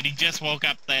in the mud. He just woke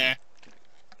up there.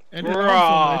 And it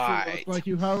also makes it look like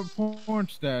you have a porn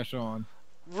stash on.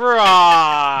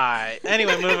 Right!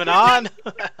 Anyway, moving on.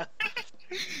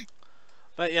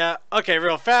 But yeah, okay,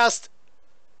 real fast.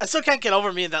 I still can't get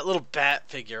over me and that little bat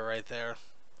figure right there.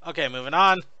 Okay, moving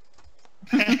on.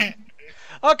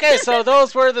 Okay, so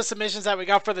those were the submissions that we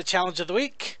got for the challenge of the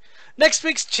week. Next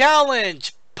week's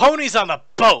challenge: ponies on a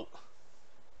boat.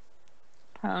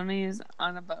 Ponies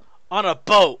on a boat. On a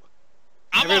boat.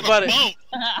 Everybody, on a boat.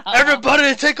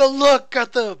 Everybody, take a look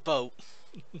at the boat.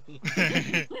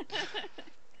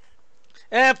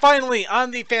 And finally,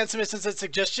 on the fan submissions and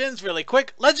suggestions, really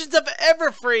quick, Legends of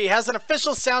Everfree has an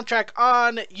official soundtrack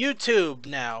on YouTube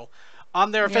now,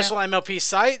 on their official MLP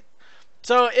site.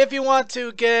 So if you want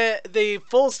to get the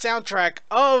full soundtrack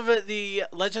of the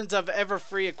Legends of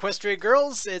Everfree Equestria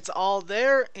Girls, it's all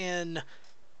there in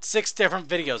 6 different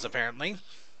videos, apparently.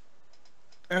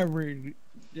 Every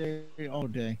day, all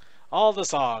day. All the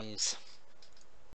songs.